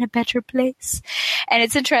we in a better place? And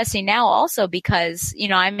it's interesting now also because,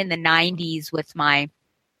 I'm in the 90s with my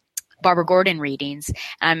Barbara Gordon readings.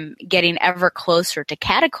 I'm getting ever closer to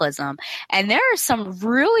Cataclysm. And there are some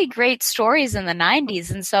really great stories in the 90s.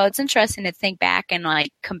 And so it's interesting to think back and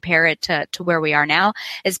like compare it to where we are now,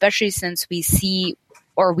 especially since we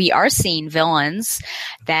are seeing villains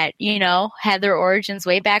that, had their origins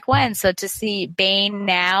way back when. So to see Bane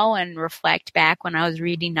now and reflect back when I was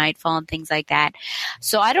reading Nightfall and things like that.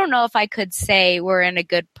 So I don't know if I could say we're in a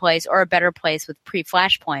good place or a better place with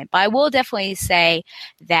pre-Flashpoint, but I will definitely say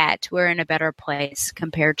that we're in a better place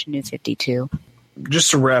compared to New 52.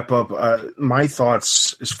 Just to wrap up, my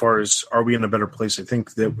thoughts as far as are we in a better place, I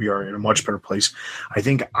think that we are in a much better place. I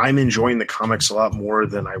think I'm enjoying the comics a lot more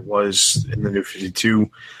than I was in the New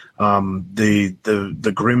 52.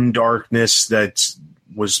 The grim darkness that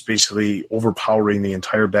was basically overpowering the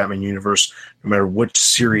entire Batman universe, no matter which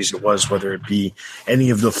series it was, whether it be any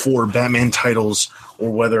of the 4 Batman titles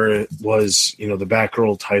or whether it was, the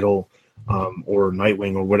Batgirl title or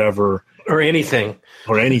Nightwing or whatever. Or anything.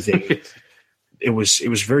 It was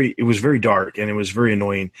very dark and it was very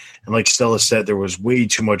annoying. And like Stella said, there was way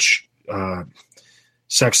too much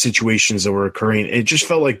sex situations that were occurring. It just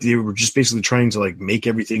felt like they were just basically trying to like make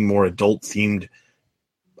everything more adult themed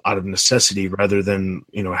out of necessity rather than,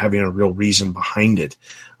 having a real reason behind it.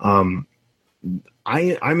 I'm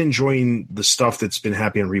enjoying the stuff that's been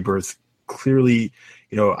happening in Rebirth. Clearly,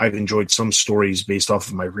 I've enjoyed some stories based off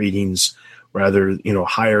of my readings rather,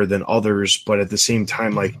 higher than others. But at the same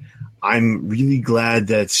time, like, I'm really glad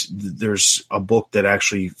that there's a book that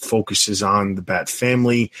actually focuses on the Bat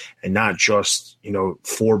family and not just,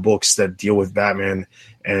 4 books that deal with Batman.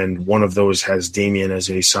 And one of those has Damian as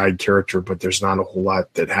a side character, but there's not a whole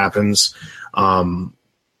lot that happens.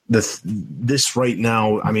 This right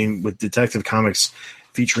now, I mean, with Detective Comics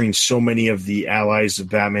featuring so many of the allies of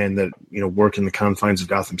Batman that, work in the confines of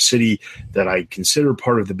Gotham City that I consider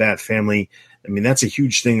part of the Bat family. I mean, that's a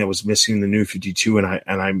huge thing that was missing in the New 52, and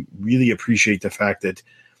I really appreciate the fact that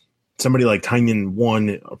somebody like Tynion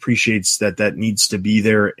One appreciates that needs to be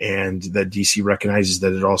there, and that DC recognizes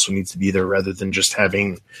that it also needs to be there, rather than just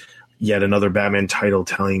having yet another Batman title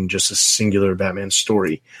telling just a singular Batman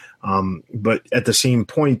story. But at the same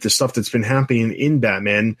point, the stuff that's been happening in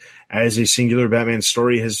Batman as a singular Batman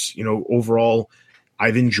story has, overall,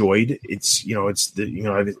 I've enjoyed. It's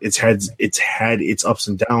had its ups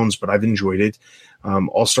and downs, but I've enjoyed it.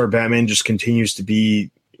 All-Star Batman just continues to be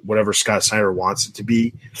whatever Scott Snyder wants it to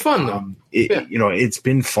be. Fun though. It's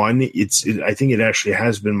been fun. I think it actually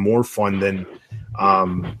has been more fun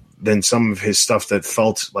than some of his stuff that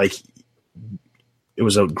felt like it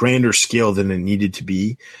was a grander scale than it needed to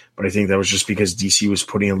be. But I think that was just because DC was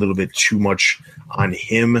putting a little bit too much on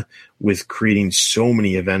him with creating so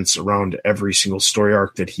many events around every single story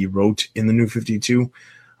arc that he wrote in the New 52.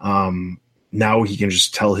 Now he can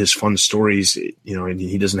just tell his fun stories, and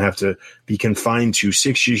he doesn't have to be confined to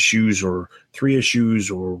 6 issues or 3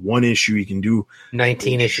 issues or 1 issue. He can do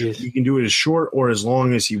 19 issues. He can do it as short or as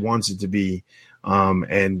long as he wants it to be,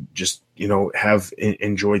 and just,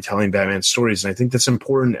 enjoy telling Batman stories. And I think that's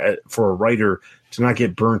important for a writer to not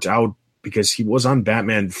get burnt out, because he was on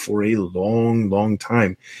Batman for a long, long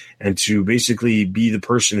time, and to basically be the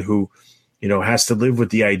person who, has to live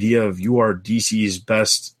with the idea of you are DC's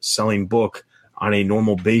best selling book on a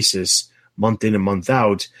normal basis, month in and month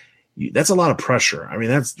out. That's a lot of pressure. I mean,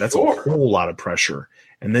 that's a whole lot of pressure.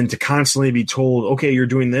 And then to constantly be told, okay, you're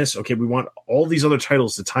doing this. Okay, we want all these other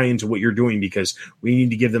titles to tie into what you're doing because we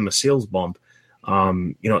need to give them a sales bump.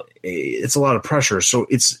 It's a lot of pressure. So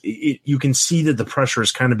you can see that the pressure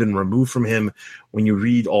has kind of been removed from him when you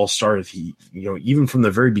read All-Star. Even from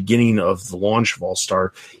the very beginning of the launch of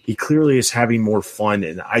All-Star, he clearly is having more fun,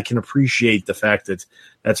 and I can appreciate the fact that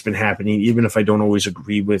that's been happening, even if I don't always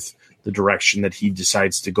agree with the direction that he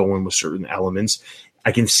decides to go in with certain elements.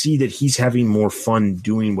 I can see that he's having more fun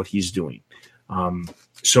doing what he's doing.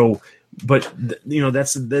 But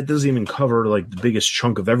that doesn't even cover like the biggest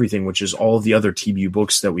chunk of everything, which is all of the other TBU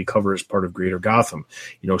books that we cover as part of Greater Gotham.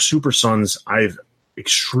 Super Sons I've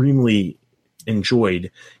extremely enjoyed,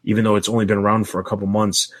 even though it's only been around for a couple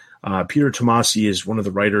months. Peter Tomasi is one of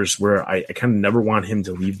the writers where I kind of never want him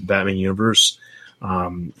to leave the Batman universe.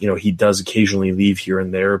 He does occasionally leave here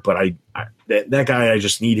and there, but that guy, I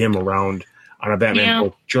just need him around on a Batman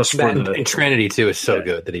book just for and Trinity too is so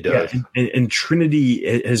good that he does. Yeah, and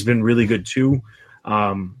Trinity has been really good too. But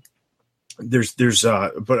I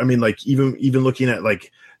mean, like even looking at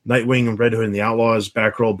like Nightwing and Red Hood and the Outlaws,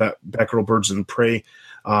 Batgirl, Birds and Prey,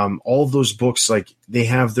 all of those books, like they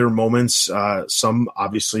have their moments. Some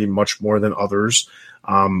obviously much more than others.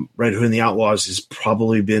 Red Hood and the Outlaws has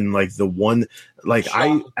probably been like the one. Like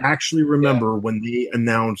I actually remember when they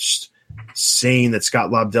announced saying that Scott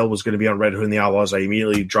Lobdell was going to be on Red Hood and the Outlaws, I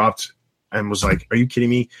immediately dropped and was like, are you kidding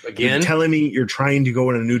me? Again? You're telling me you're trying to go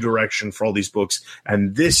in a new direction for all these books,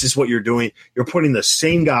 and this is what you're doing. You're putting the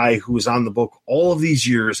same guy who was on the book all of these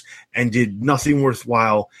years and did nothing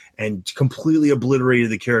worthwhile and completely obliterated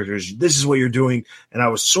the characters. This is what you're doing. And I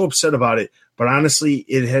was so upset about it. But honestly,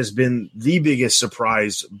 it has been the biggest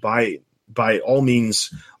surprise by all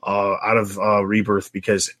means out of Rebirth,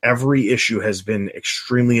 because every issue has been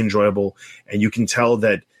extremely enjoyable, and you can tell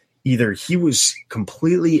that either he was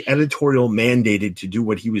completely editorial mandated to do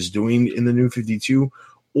what he was doing in the New 52,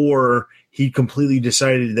 or he completely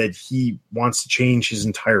decided that he wants to change his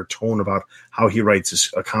entire tone about how he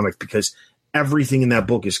writes a comic, because everything in that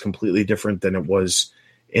book is completely different than it was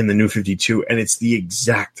in the New 52, and it's the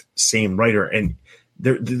exact same writer. And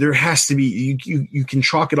there has to be, you can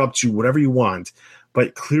chalk it up to whatever you want,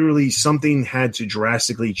 but clearly something had to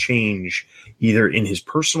drastically change either in his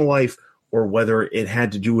personal life or whether it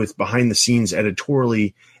had to do with behind the scenes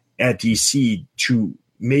editorially at DC to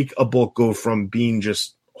make a book go from being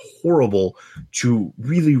just horrible to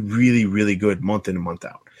really, really, really good month in and month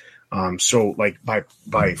out. So like by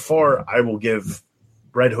far, I will give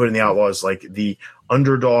Red Hood and the Outlaws like the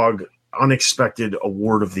underdog, unexpected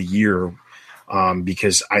award of the year.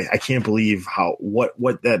 Because I can't believe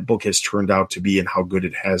what that book has turned out to be and how good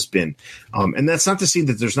it has been. And that's not to say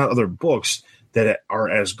that there's not other books that are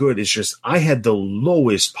as good. It's just I had the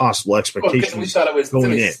lowest possible expectations we thought it was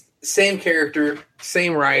going in. same character,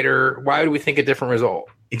 same writer. Why would we think a different result?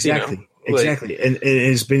 Exactly. You know? Exactly. And it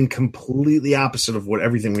has been completely opposite of what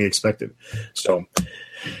everything we expected. So,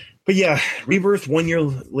 but yeah, Rebirth 1 year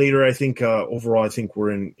later, I think overall, I think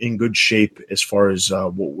we're in good shape as far as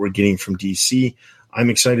what we're getting from DC.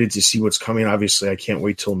 I'm excited to see what's coming. Obviously, I can't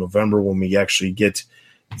wait till November when we actually get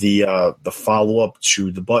the follow-up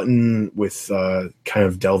to the Button with kind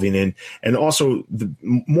of delving in. And also,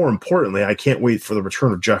 more importantly, I can't wait for the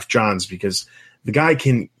return of Geoff Johns, because the guy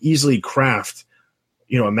can easily craft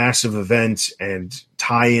a massive event and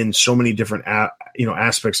tie in so many different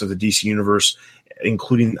aspects of the DC universe,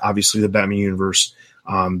 including obviously the Batman universe.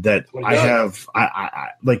 That I have, I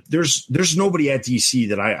like. There's nobody at DC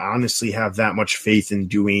that I honestly have that much faith in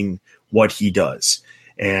doing what he does,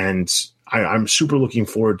 and I'm super looking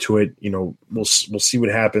forward to it. We'll see what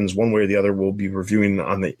happens one way or the other. We'll be reviewing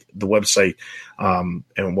on the website, and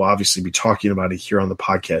we'll obviously be talking about it here on the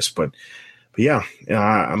podcast. But yeah,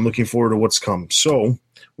 I'm looking forward to what's come. So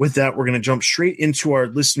with that, we're going to jump straight into our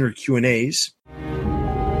listener Q&As.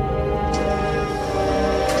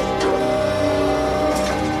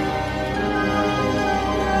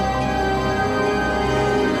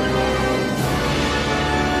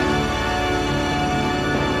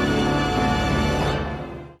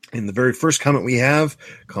 And the very first comment we have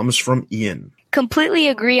comes from Ian. Completely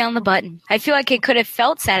agree on the Button. I feel like it could have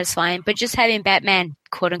felt satisfying, but just having Batman,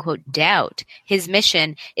 quote-unquote, doubt his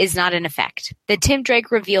mission is not in effect. The Tim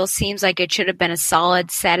Drake reveal seems like it should have been a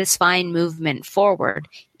solid, satisfying movement forward,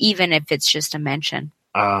 even if it's just a mention.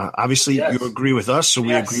 Obviously, yes. You agree with us, so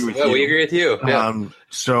we agree with you. We agree with you. Yeah.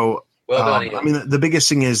 Well done, Ian. I mean, the biggest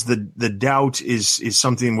thing is the doubt is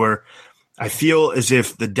something where I feel as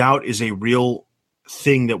if the doubt is a real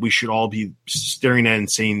thing that we should all be staring at and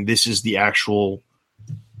saying this is the actual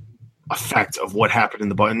effect of what happened in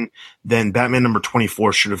the Button. Then Batman number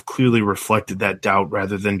 24 should have clearly reflected that doubt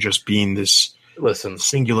rather than just being this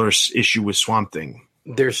singular issue with Swamp Thing.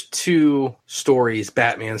 There's two stories,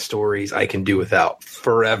 Batman stories, I can do without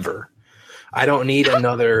forever. I don't need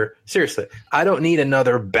another. Seriously, I don't need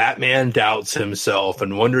another Batman doubts himself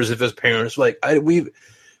and wonders if his parents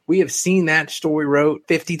We have seen that story wrote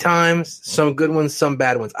 50 times, some good ones, some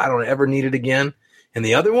bad ones. I don't ever need it again. And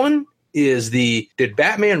the other one is did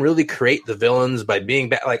Batman really create the villains by being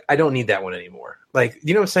bad? Like, I don't need that one anymore. Like,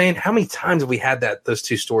 you know what I'm saying? How many times have we had those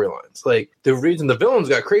two storylines? Like, the reason the villains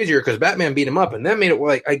got crazier because Batman beat him up, and that made it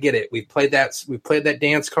like, I get it. We played that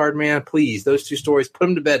dance card, man. Please, those two stories, put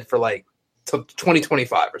them to bed for like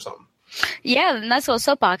 2025 or something. Yeah, nice little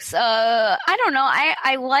soapbox. I don't know.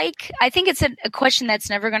 I think it's a question that's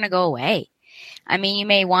never going to go away. I mean, you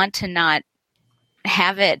may want to not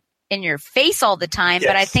have it in your face all the time, yes.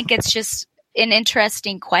 But I think it's just an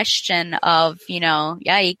interesting question of,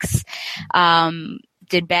 yikes.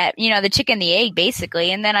 Did the chicken and the egg,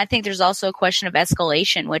 basically. And then I think there's also a question of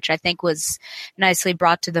escalation, which I think was nicely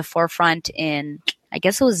brought to the forefront in, I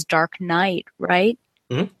guess it was Dark Knight, right?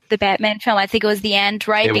 Mm-hmm. The Batman film. I think it was the end,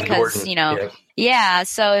 right? Because, yeah.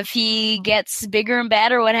 So if he gets bigger and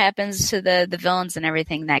badder, what happens to the villains and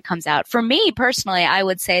everything that comes out? For me, personally, I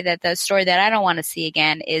would say that the story that I don't want to see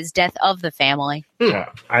again is Death of the Family. Yeah,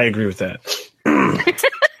 I agree with that.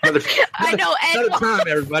 I know. Another time,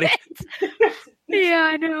 everybody. Yeah,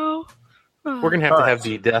 I know. We're going to have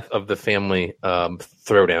the Death of the Family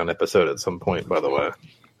throwdown episode at some point, by the way.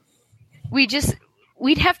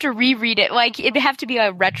 We'd have to reread it. Like, it'd have to be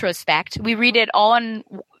a retrospect. We read it all in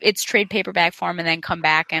its trade paperback form and then come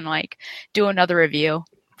back and, do another review.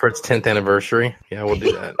 For its 10th anniversary? Yeah, we'll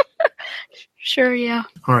do that. Sure, yeah.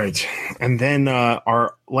 All right. And then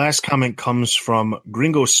our last comment comes from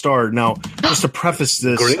Gringo Star. Now, just to preface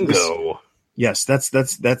this. Gringo. Yes,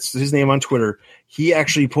 that's his name on Twitter. He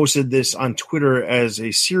actually posted this on Twitter as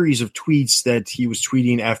a series of tweets that he was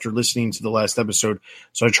tweeting after listening to the last episode.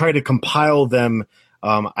 So I tried to compile them.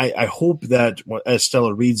 I hope that as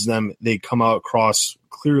Stella reads them, they come out across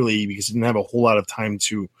clearly, because I didn't have a whole lot of time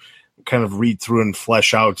to kind of read through and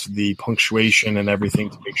flesh out the punctuation and everything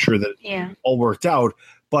to make sure that it all worked out.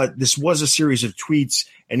 But this was a series of tweets,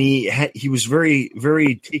 and he was very,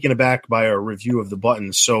 very taken aback by our review of the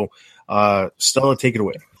Button. So, Stella, take it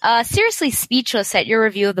away. Seriously speechless at your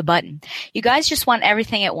review of the Button. You guys just want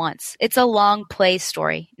everything at once. It's a long play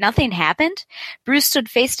story. Nothing happened? Bruce stood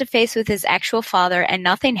face to face with his actual father and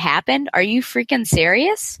nothing happened? Are you freaking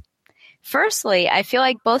serious? Firstly, I feel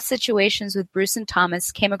like both situations with Bruce and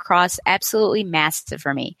Thomas came across absolutely massive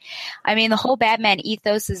for me. I mean, the whole Batman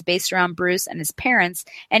ethos is based around Bruce and his parents,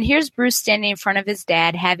 and here's Bruce standing in front of his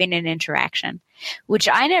dad having an interaction, which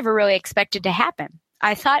I never really expected to happen.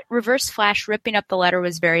 I thought Reverse Flash ripping up the letter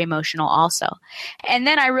was very emotional also. And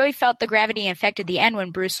then I really felt the gravity and effect at the end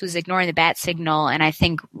when Bruce was ignoring the bat signal, and I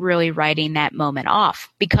think really writing that moment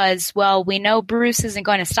off. Because, well, we know Bruce isn't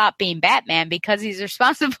going to stop being Batman because he's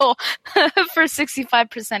responsible for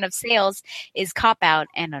 65% of sales is cop-out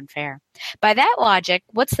and unfair. By that logic,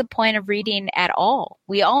 what's the point of reading at all?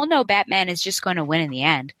 We all know Batman is just going to win in the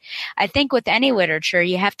end. I think with any literature,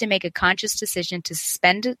 you have to make a conscious decision to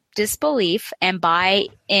suspend disbelief and buy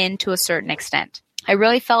in to a certain extent. I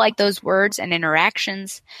really felt like those words and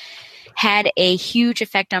interactions had a huge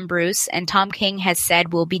effect on Bruce, and Tom King has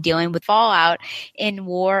said we'll be dealing with fallout in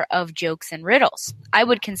War of Jokes and Riddles. I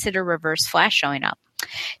would consider Reverse Flash showing up.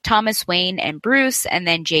 Thomas Wayne and Bruce, and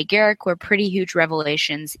then Jay Garrick were pretty huge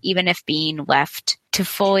revelations, even if being left to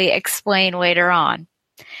fully explain later on.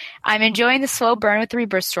 I'm enjoying the slow burn with the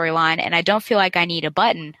Rebirth storyline, and I don't feel like I need a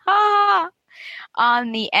button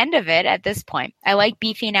on the end of it at this point. I like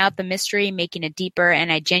beefing out the mystery, making it deeper,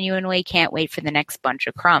 and I genuinely can't wait for the next bunch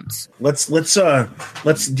of crumbs. Let's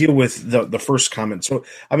deal with the first comment. So,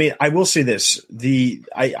 I mean, I will say this: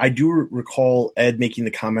 I do recall Ed making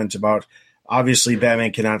the comment about obviously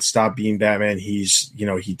Batman cannot stop being Batman. He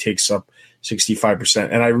takes up 65%.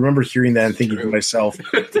 And I remember hearing that and thinking to myself,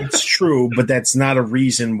 it's true, but that's not a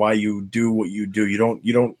reason why you do what you do. You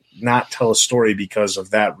don't not tell a story because of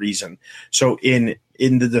that reason. So in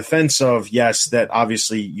the defense of, yes, that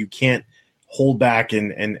obviously you can't hold back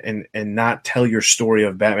and not tell your story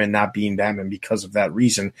of Batman not being Batman because of that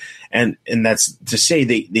reason. And that's to say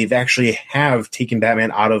they've actually have taken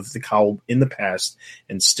Batman out of the cowl in the past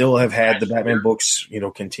and still have had the Batman books,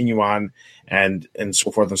 continue on and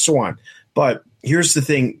so forth and so on. But here's the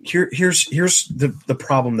thing. Here's the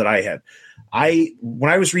problem that I had.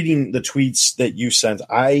 When I was reading the tweets that you sent,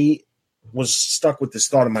 I was stuck with this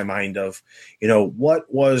thought in my mind of,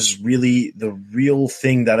 what was really the real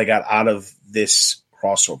thing that I got out of this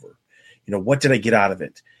crossover? What did I get out of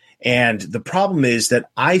it? And the problem is that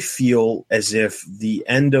I feel as if the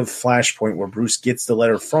end of Flashpoint, where Bruce gets the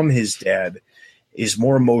letter from his dad, is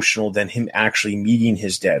more emotional than him actually meeting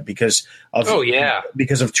his dad because of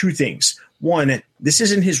two things. One, this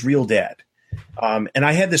isn't his real dad. And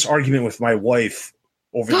I had this argument with my wife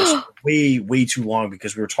over this way too long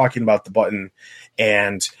because we were talking about the button,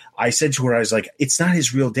 and I said to her, I was like, it's not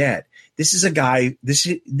his real dad. This is a guy, this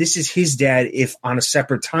is his dad if on a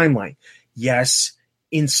separate timeline. Yes,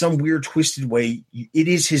 in some weird twisted way, it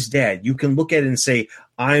is his dad. You can look at it and say,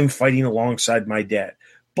 I'm fighting alongside my dad.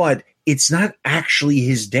 But it's not actually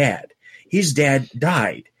his dad. His dad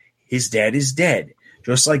died. His dad is dead.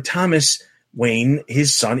 Just like Thomas Wayne,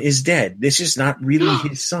 his son is dead. This is not really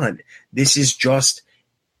his son. This is just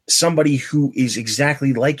somebody who is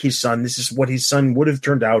exactly like his son. This is what his son would have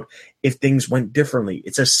turned out if things went differently.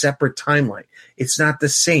 It's a separate timeline. It's not the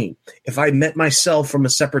same. If I met myself from a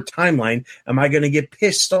separate timeline, am I going to get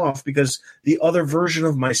pissed off because the other version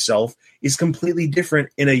of myself is completely different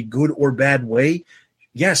in a good or bad way?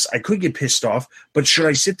 Yes, I could get pissed off, but should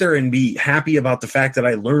I sit there and be happy about the fact that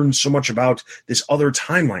I learned so much about this other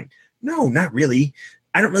timeline? No, not really.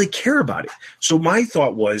 I don't really care about it. So my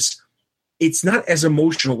thought was, it's not as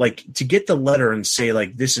emotional, like to get the letter and say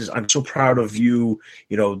like, I'm so proud of you.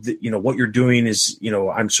 What you're doing is,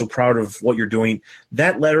 I'm so proud of what you're doing.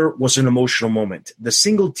 That letter was an emotional moment. The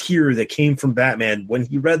single tear that came from Batman when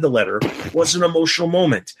he read the letter was an emotional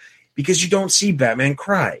moment because you don't see Batman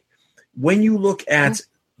cry. When you look at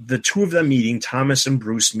the two of them meeting, Thomas and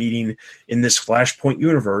Bruce meeting in this Flashpoint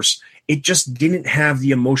universe, it just didn't have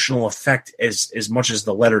the emotional effect as much as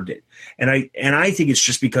the letter did. And I think it's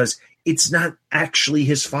just because it's not actually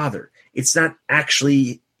his father. It's not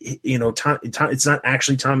actually, it's not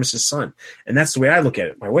actually Thomas's son. And that's the way I look at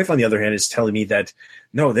it. My wife, on the other hand, is telling me that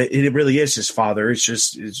no, that it really is his father.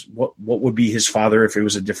 It's what would be his father if it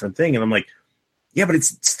was a different thing. And I'm like, yeah, but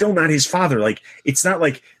it's still not his father. Like, it's not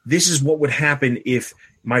like this is what would happen if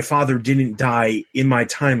my father didn't die in my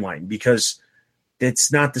timeline, because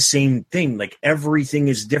it's not the same thing. Like, everything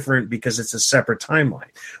is different because it's a separate timeline.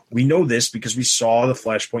 We know this because we saw the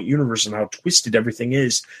Flashpoint universe and how twisted everything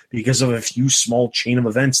is because of a few small chain of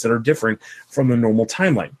events that are different from the normal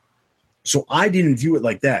timeline. So I didn't view it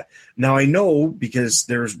like that. Now I know because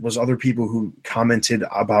there was other people who commented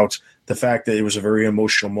about the fact that it was a very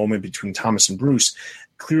emotional moment between Thomas and Bruce.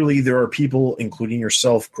 Clearly, there are people, including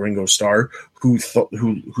yourself, Gringo Star, who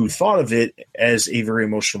thought of it as a very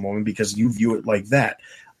emotional moment because you view it like that.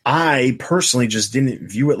 I personally just didn't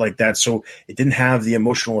view it like that, so it didn't have the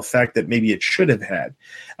emotional effect that maybe it should have had.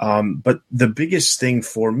 But the biggest thing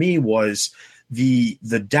for me was the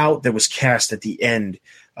doubt that was cast at the end.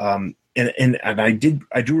 and I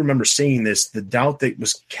do remember saying this, the doubt that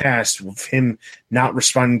was cast of him not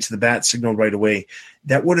responding to the bat signal right away,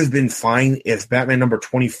 that would have been fine if Batman number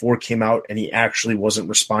 24 came out and he actually wasn't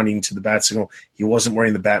responding to the bat signal. He wasn't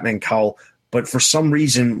wearing the Batman cowl. But for some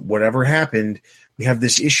reason, whatever happened, we have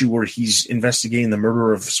this issue where he's investigating the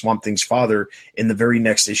murder of Swamp Thing's father in the very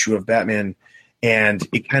next issue of Batman, and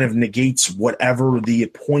it kind of negates whatever the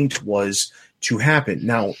point was to happen.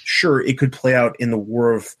 Now, sure, it could play out in the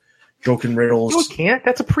War of Joke and Riddles. No, it can't.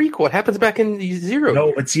 That's a prequel. It happens back in Zero.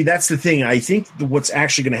 No, but see, that's the thing. I think what's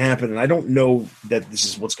actually going to happen, and I don't know that this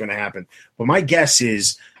is what's going to happen, but my guess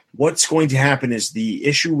is what's going to happen is the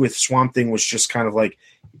issue with Swamp Thing was just kind of like,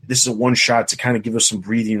 this is a one shot to kind of give us some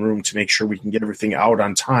breathing room to make sure we can get everything out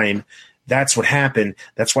on time. That's what happened.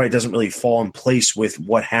 That's why it doesn't really fall in place with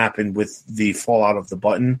what happened with the fallout of the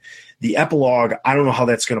Button. The epilogue, I don't know how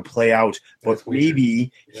that's going to play out, but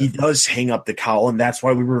maybe he does hang up the cowl, and that's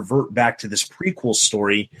why we revert back to this prequel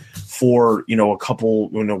story for, a couple,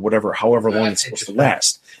 however long it's supposed to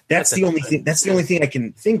last. That's the only thing. That's the only thing I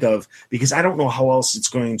can think of, because I don't know how else it's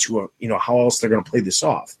going to, how else they're going to play this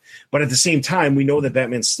off. But at the same time, we know that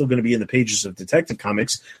Batman's still going to be in the pages of Detective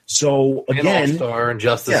Comics. So again, and All-Star and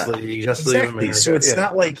Justice League, Justice League of America. So it's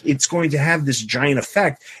not like it's going to have this giant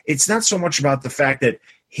effect. It's not so much about the fact that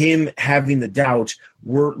him having the doubt.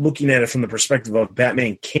 We're looking at it from the perspective of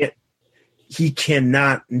Batman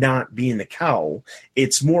cannot not be in the cowl.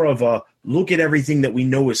 It's more of a look at everything that we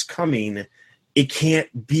know is coming. It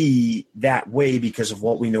can't be that way because of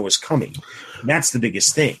what we know is coming. And that's the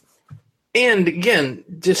biggest thing. And again,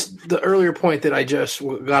 just the earlier point that I just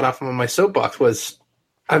got off of my soapbox was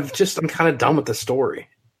I'm kind of done with the story.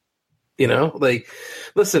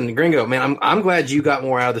 Listen, Gringo, man, I'm glad you got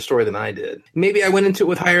more out of the story than I did. Maybe I went into it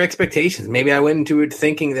with higher expectations. Maybe I went into it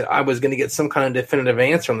thinking that I was going to get some kind of definitive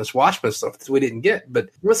answer on this Watchmen stuff that we didn't get. But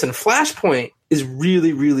listen, Flashpoint is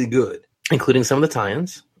really, really good, including some of the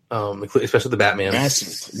tie-ins. Especially the Batman.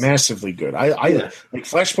 Massively good. I like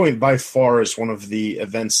Flashpoint by far is one of the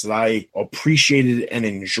events that I appreciated and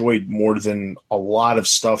enjoyed more than a lot of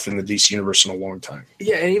stuff in the DC universe in a long time.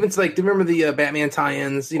 Yeah, and even do you remember the Batman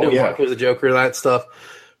tie-ins? Mark was the Joker, that stuff.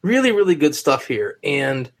 Really, really good stuff here.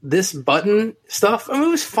 And this Button stuff, it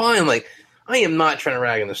was fine. Like, I am not trying to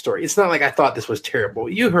rag on the story. It's not like I thought this was terrible.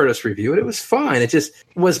 You heard us review it. It was fine. It just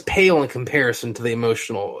was pale in comparison to the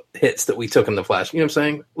emotional hits that we took in the Flash. You know what I'm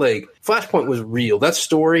saying? Like, Flashpoint was real. That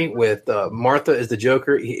story with Martha as the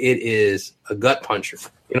Joker, it is a gut puncher.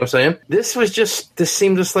 You know what I'm saying? This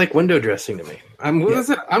seemed just like window dressing to me. I'm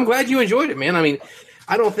glad you enjoyed it, man. I mean,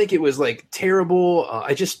 I don't think it was like terrible.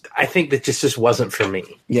 I think that just wasn't for me.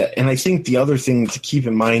 Yeah, and I think the other thing to keep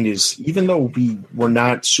in mind is even though we were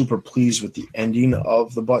not super pleased with the ending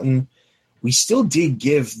of the Button, we still did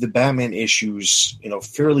give the Batman issues,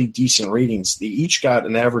 fairly decent ratings. They each got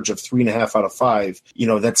an average of 3.5 out of 5.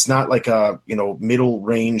 That's not like a middle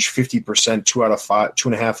range 50%,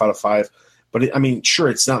 2.5 out of 5. But sure,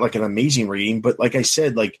 it's not like an amazing rating. But like I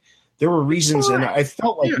said, there were reasons, and I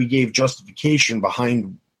felt like we gave justification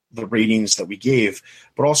behind the ratings that we gave.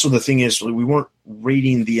 But also the thing is, we weren't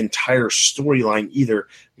rating the entire storyline either,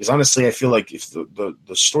 because honestly, I feel like if the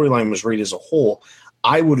storyline was rated as a whole,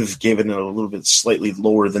 I would have given it a little bit slightly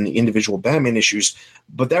lower than the individual Batman issues.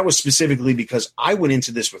 But that was specifically because I went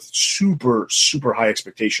into this with super, super high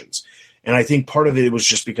expectations. And I think part of it was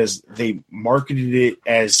just because they marketed it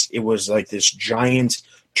as it was like this giant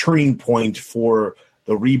turning point for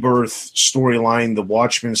the Rebirth storyline, the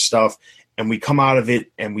Watchmen stuff, and we come out of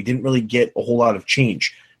it and we didn't really get a whole lot of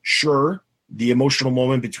change. Sure, the emotional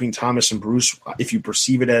moment between Thomas and Bruce, if you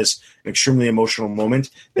perceive it as an extremely emotional moment,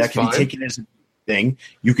 that can be taken as a thing.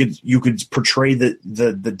 You could portray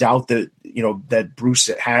the doubt that that Bruce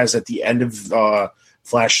has at the end of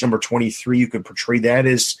Flash number 23. You could portray that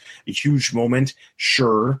as a huge moment,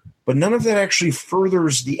 sure, but none of that actually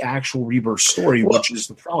furthers the actual Rebirth story, which is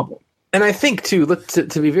the problem. And I think, too,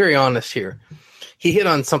 to be very honest here, he hit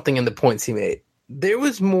on something in the points he made. There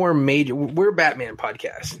was more major – we're a Batman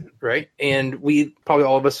podcast, right? And we probably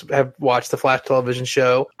all of us have watched the Flash television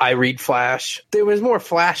show. I read Flash. There was more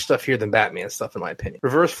Flash stuff here than Batman stuff, in my opinion.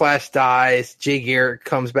 Reverse Flash dies. Jay Garrick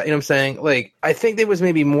comes back. You know what I'm saying? Like, I think there was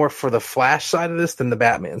maybe more for the Flash side of this than the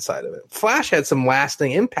Batman side of it. Flash had some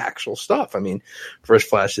lasting, impactful stuff. I mean, First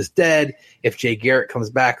Flash is dead. If Jay Garrick comes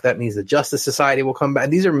back, that means the Justice Society will come back.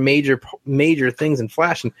 These are major, major things in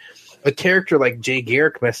Flash. And a character like Jay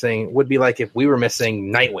Garrick missing would be like if we were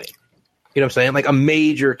missing Nightwing. You know what I'm saying? Like a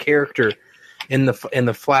major character in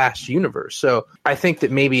the Flash universe. So I think that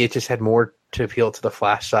maybe it just had more to appeal to the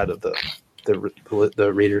Flash side of the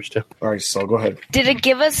the readers too. All right, so go ahead. Did it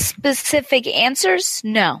give us specific answers?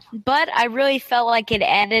 No. But I really felt like it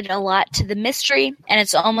added a lot to the mystery, and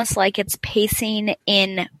it's almost like it's pacing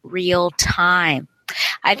in real time.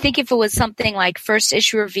 I think if it was something like first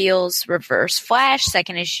issue reveals Reverse Flash,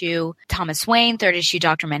 second issue Thomas Wayne, third issue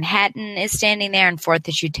Dr. Manhattan is standing there, and fourth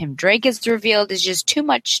issue Tim Drake is revealed, is just too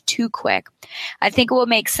much too quick. I think it will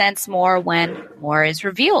make sense more when more is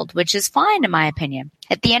revealed, which is fine in my opinion.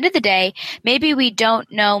 At the end of the day, maybe we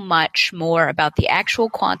don't know much more about the actual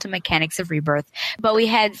quantum mechanics of Rebirth, but we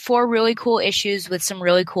had 4 really cool issues with some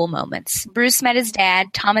really cool moments. Bruce met his dad,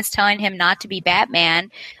 Thomas telling him not to be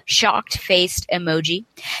Batman, shocked-faced emoji.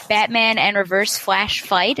 Batman and Reverse Flash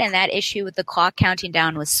fight, and that issue with the clock counting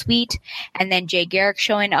down was sweet, and then Jay Garrick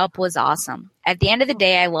showing up was awesome. At the end of the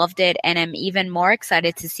day, I loved it, and I'm even more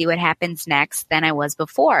excited to see what happens next than I was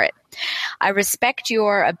before it. I respect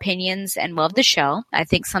your opinions and love the show. I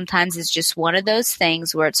think sometimes it's just one of those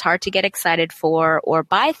things where it's hard to get excited for or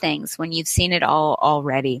buy things when you've seen it all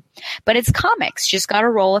already. But it's comics. Just gotta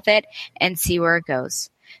roll with it and see where it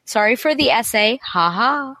goes. Sorry for the essay.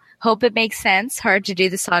 Ha. Hope it makes sense. Hard to do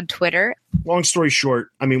this on Twitter. Long story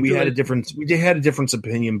short, I mean, we had a difference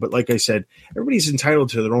opinion, but like I said, everybody's entitled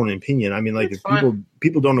to their own opinion. I mean, like if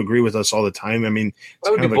people don't agree with us all the time, I mean,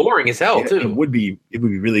 it would be boring as hell too. It would be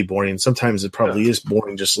really boring. Sometimes it probably is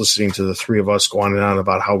boring just listening to the three of us go on and on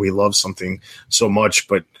about how we love something so much,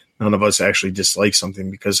 but none of us actually dislike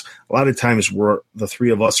something, because a lot of times the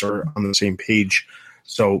three of us are on the same page.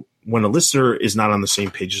 So when a listener is not on the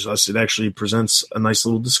same page as us, it actually presents a nice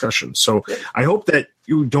little discussion. So I hope that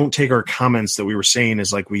you don't take our comments that we were saying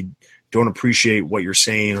as like we don't appreciate what you're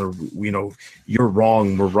saying, or, you know, you're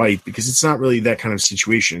wrong, we're right, because it's not really that kind of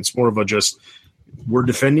situation. It's more of a just, we're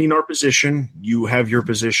defending our position, you have your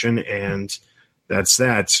position, and that's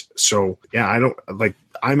that. So yeah,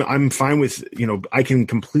 I'm fine with, you know, I can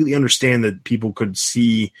completely understand that people could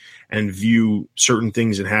see and view certain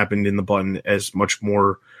things that happened in the button as much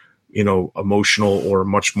more, you know, emotional or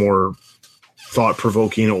much more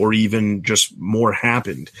thought-provoking, or even just more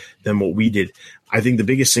happened than what we did. I think the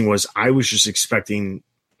biggest thing was I was just expecting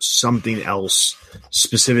something else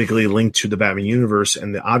specifically linked to the Batman universe,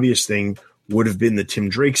 and the obvious thing would have been the Tim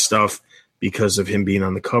Drake stuff because of him being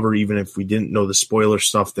on the cover, even if we didn't know the spoiler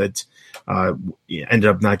stuff that ended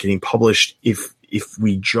up not getting published. If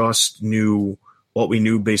we just knew what we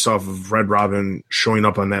knew based off of Red Robin showing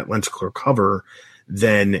up on that lenticular cover,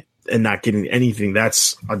 then and not getting anything,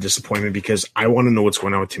 that's a disappointment, because I want to know what's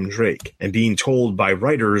going on with Tim Drake. And being told by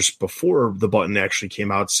writers before the button actually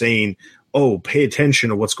came out saying, oh, pay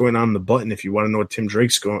attention to what's going on in the button if you want to know what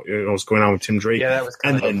what's going on with Tim Drake. Yeah, that was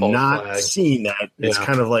kind and of then a not flag. Seeing that, it's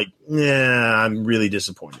kind of like, I'm really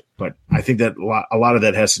disappointed. But I think that a lot of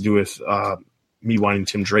that has to do with me wanting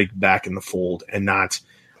Tim Drake back in the fold and not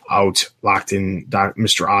out locked in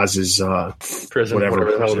Mr. Oz's prison,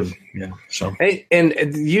 prison. Yeah. So hey, and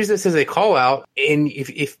use this as a call out. And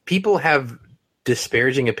if people have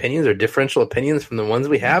disparaging opinions or differential opinions from the ones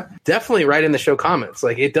we have, definitely write in the show comments.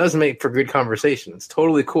 Like, it does make for good conversation. It's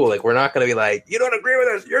totally cool. Like, we're not going to be like, you don't agree with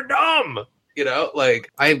us, you're dumb. You know,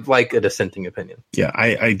 like, I like a dissenting opinion. Yeah,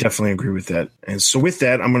 I definitely agree with that. And so with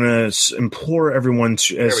that, I'm going to implore everyone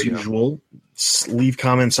to, as usual, leave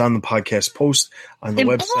comments on the podcast post on the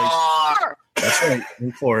website. That's right.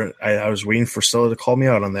 Implore. I was waiting for Stella to call me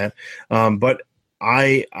out on that. But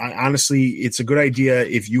I honestly, it's a good idea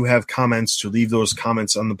if you have comments to leave those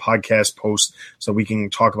comments on the podcast post so we can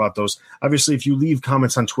talk about those. Obviously, if you leave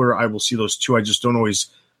comments on Twitter, I will see those too. I just don't always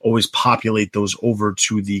populate those over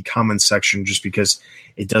to the comments section, just because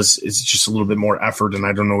it's just a little bit more effort and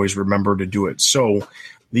I don't always remember to do it. So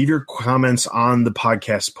leave your comments on the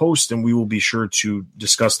podcast post and we will be sure to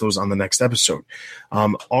discuss those on the next episode.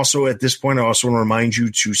 Also, at this point, I also want to remind you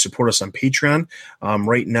to support us on Patreon.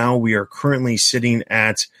 Right now, we are currently sitting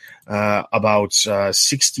at about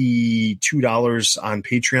 $62 on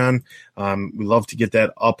Patreon. We love to get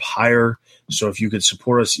that up higher. So if you could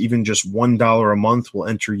support us even just $1 a month, we'll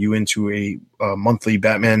enter you into a monthly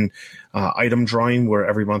Batman item drawing where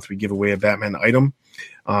every month we give away a Batman item.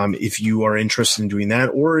 If you are interested in doing that,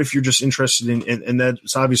 or if you're just interested in, and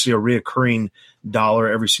that's obviously a reoccurring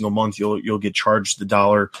dollar every single month, you'll get charged the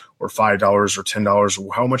 $1 or $5 or $10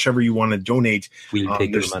 or how much ever you want to donate. We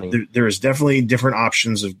take your money. There is definitely different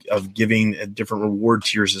options of giving, different reward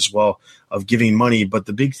tiers as well of giving money. But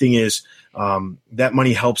the big thing is that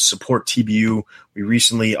money helps support TBU. We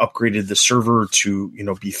recently upgraded the server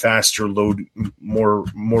to, be faster, load more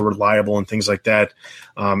reliable and things like that.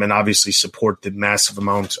 And obviously support the massive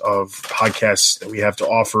amount of podcasts that we have to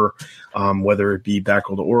offer, whether it be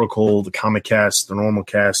Batgirl to Oracle, the Comic Cast, cast, the normal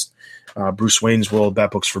cast, Bruce Wayne's World,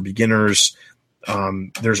 Bat Books for Beginners.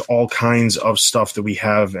 There's all kinds of stuff that we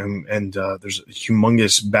have, and there's a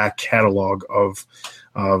humongous back catalog of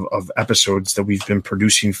episodes that we've been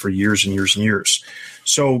producing for years and years and years.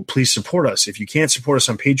 So please support us. If you can't support us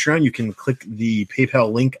on Patreon, you can click the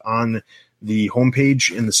PayPal link on the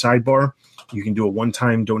homepage in the sidebar. You can do a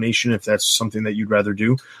one-time donation if that's something that you'd rather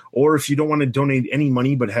do. Or if you don't want to donate any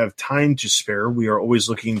money but have time to spare, we are always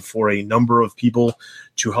looking for a number of people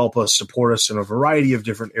to help us support us in a variety of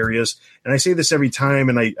different areas. And I say this every time,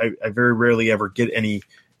 and I very rarely ever get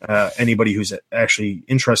anybody who's actually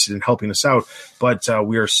interested in helping us out. But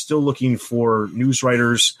we are still looking for news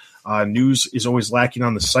writers. News is always lacking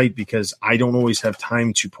on the site because I don't always have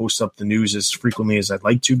time to post up the news as frequently as I'd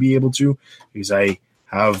like to be able to, because I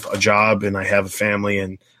have a job and I have a family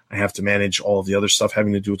and I have to manage all of the other stuff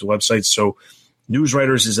having to do with the website. So news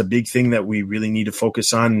writers is a big thing that we really need to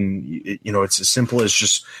focus on. And, it's as simple as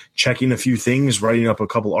just checking a few things, writing up a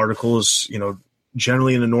couple articles.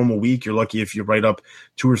 Generally in a normal week, you're lucky if you write up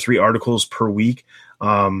 2 or 3 articles per week.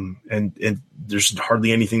 And there's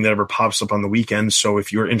hardly anything that ever pops up on the weekend. So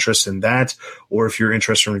if you're interested in that, or if you're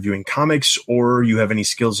interested in reviewing comics, or you have any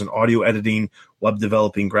skills in audio editing, web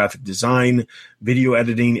developing, graphic design, video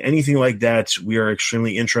editing, anything like that, we are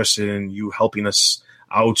extremely interested in you helping us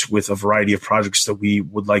out with a variety of projects that we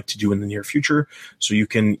would like to do in the near future. So you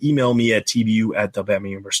can email me at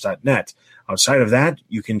tbu@thebatmanuniverse.net. Outside of that,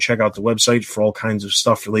 you can check out the website for all kinds of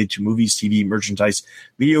stuff related to movies, TV, merchandise,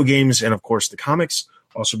 video games, and of course the comics.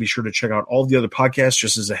 Also be sure to check out all of the other podcasts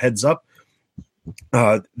just as a heads up.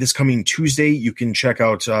 This coming Tuesday, you can check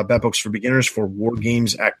out Bat Books for Beginners for War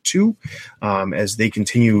Games Act 2 as they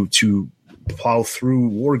continue to plow through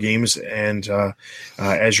War Games. And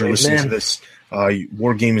as you're listening to this,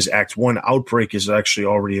 War Games Act 1 Outbreak is actually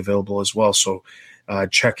already available as well. So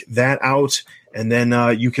check that out. And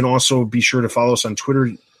then you can also be sure to follow us on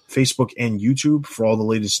Twitter, Facebook, and YouTube for all the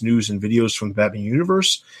latest news and videos from the Batman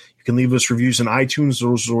universe. You can leave us reviews on iTunes.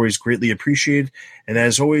 Those are always greatly appreciated. And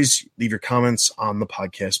as always, leave your comments on the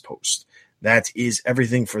podcast post. That is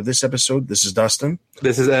everything for this episode. This is Dustin.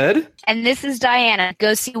 This is Ed. And this is Diana.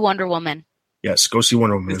 Go see Wonder Woman. Yes, go see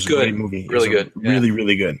Wonder Woman. It's a good. Great movie. Really good. Really,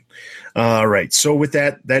 really good. All right. So with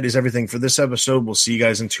that, that is everything for this episode. We'll see you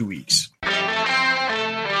guys in 2 weeks.